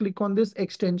first click on this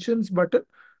extensions button.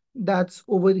 That's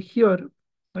over here,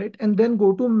 right? And then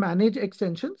go to manage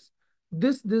extensions.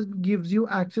 This gives you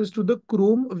access to the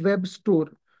Chrome Web Store.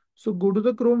 So go to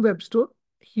the Chrome Web Store.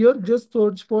 Here, just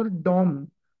search for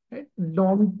DOM, right?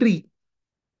 DOM tree,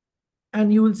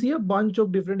 and you will see a bunch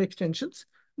of different extensions.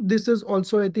 This is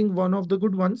also, I think, one of the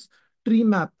good ones. Tree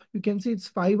map. You can see it's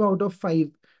 5 out of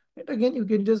 5. Right? Again, you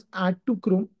can just add to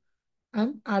Chrome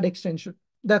and add extension.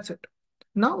 That's it.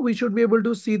 Now we should be able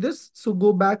to see this. So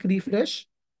go back, refresh,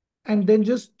 and then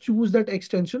just choose that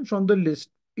extension from the list.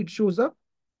 It shows up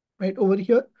right over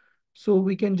here. So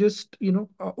we can just,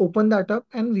 open that up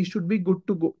and we should be good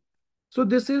to go. So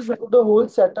this is how the whole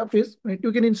setup is, right?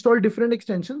 You can install different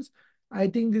extensions. I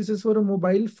think this is for a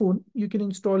mobile phone. You can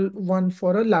install one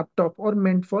for a laptop or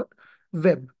meant for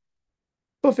web.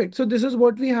 Perfect. So this is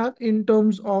what we have in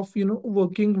terms of,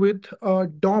 working with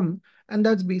DOM. And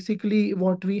that's basically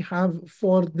what we have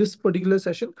for this particular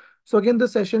session. So again, the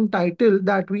session title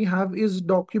that we have is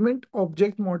Document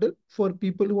Object Model. For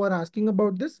people who are asking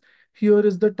about this, here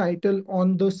is the title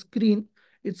on the screen.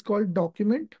 It's called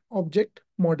Document Object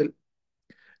Model.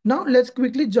 Now let's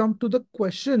quickly jump to the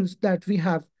questions that we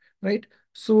have, right?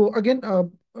 So again,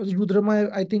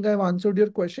 Rudrama, I think I've answered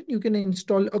your question. You can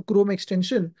install a Chrome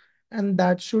extension and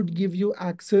that should give you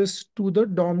access to the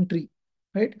DOM tree,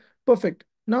 right? Perfect.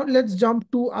 Now let's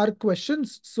jump to our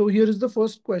questions. So here is the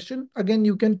first question. Again,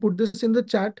 you can put this in the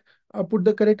chat, put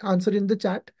the correct answer in the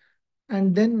chat,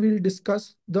 and then we'll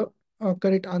discuss the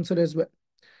correct answer as well.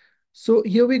 So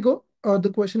here we go.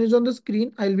 The question is on the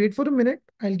screen. I'll wait for a minute.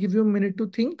 I'll give you a minute to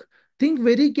think. Think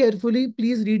very carefully.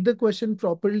 Please read the question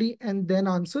properly and then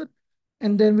answer.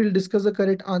 And then we'll discuss the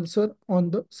correct answer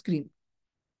on the screen.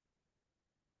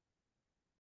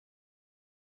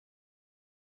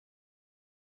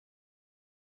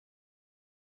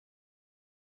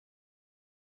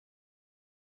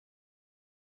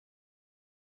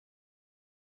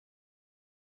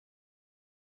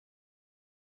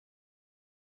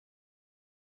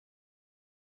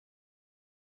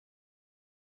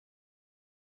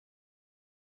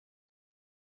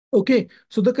 Okay,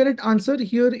 so the correct answer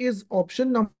here is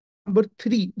option number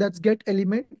 3. That's get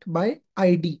element by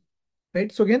ID, right?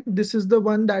 So again, this is the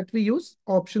one that we use,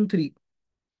 option 3.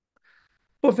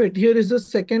 Perfect. Here is the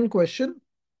second question.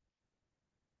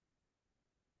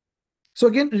 So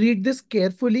again, read this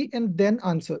carefully and then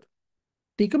answer.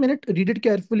 Take a minute, read it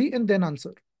carefully and then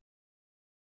answer.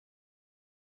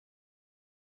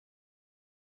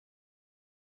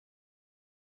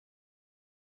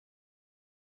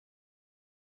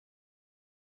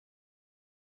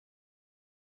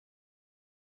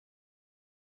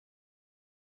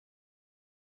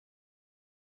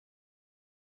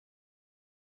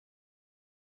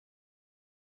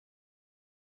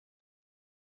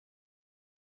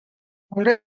 All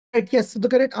right. Yes. So the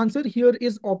correct answer here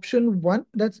is option 1.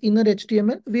 That's inner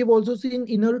HTML. We've also seen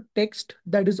inner text.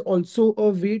 That is also a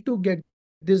way to get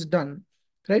this done,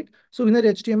 right? So inner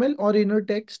HTML or inner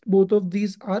text, both of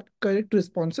these are correct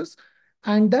responses.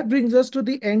 And that brings us to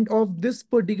the end of this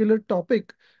particular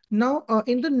topic. Now,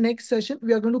 in the next session,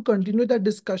 we are going to continue that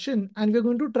discussion and we're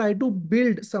going to try to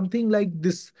build something like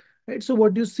this, right? So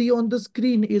what you see on the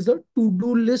screen is a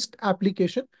to-do list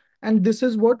application. And this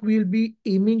is what we'll be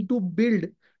aiming to build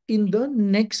in the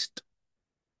next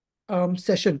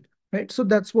session, right? So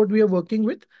that's what we are working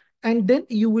with. And then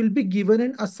you will be given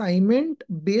an assignment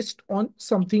based on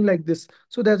something like this.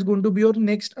 So that's going to be your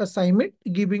next assignment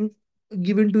given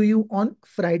to you on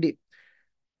Friday.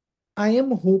 I am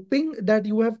hoping that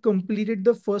you have completed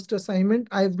the first assignment.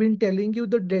 I've been telling you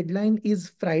the deadline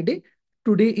is Friday.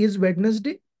 Today is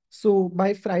Wednesday. So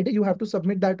by Friday, you have to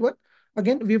submit that one.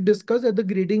 Again, we've discussed that the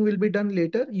grading will be done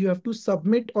later. You have to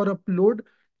submit or upload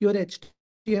your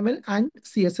HTML and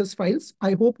CSS files.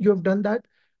 I hope you have done that.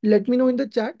 Let me know in the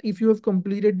chat if you have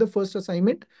completed the first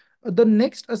assignment. The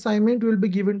next assignment will be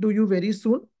given to you very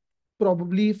soon,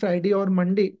 probably Friday or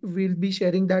Monday. We'll be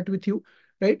sharing that with you,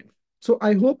 right? So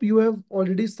I hope you have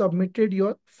already submitted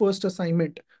your first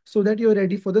assignment so that you're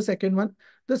ready for the second one.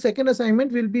 The second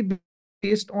assignment will be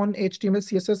based on HTML,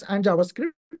 CSS, and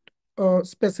JavaScript,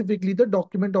 specifically the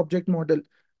document object model.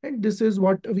 And this is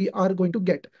what we are going to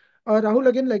get. Rahul,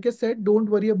 again, like I said, don't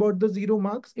worry about the 0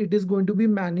 marks. It is going to be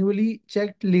manually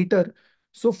checked later.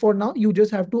 So for now, you just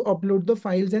have to upload the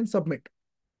files and submit.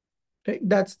 Right?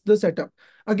 That's the setup.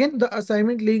 Again, the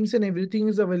assignment links and everything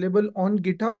is available on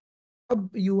GitHub.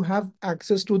 You have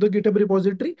access to the GitHub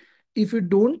repository. If you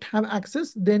don't have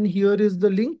access, then here is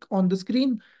the link on the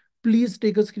screen. Please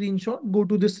take a screenshot, go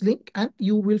to this link, and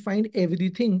you will find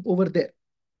everything over there.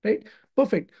 Right?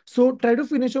 Perfect. So try to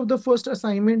finish off the first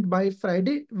assignment by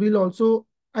Friday. We'll also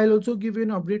I'll also give you an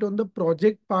update on the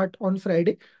project part on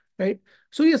Friday, right?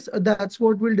 So yes, that's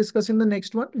what we'll discuss in the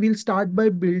next one. We'll start by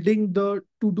building the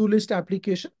to-do list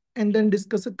application and then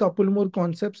discuss a couple more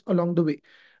concepts along the way.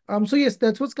 So yes,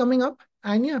 that's what's coming up.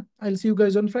 And yeah, I'll see you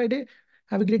guys on Friday.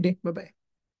 Have a great day. Bye-bye.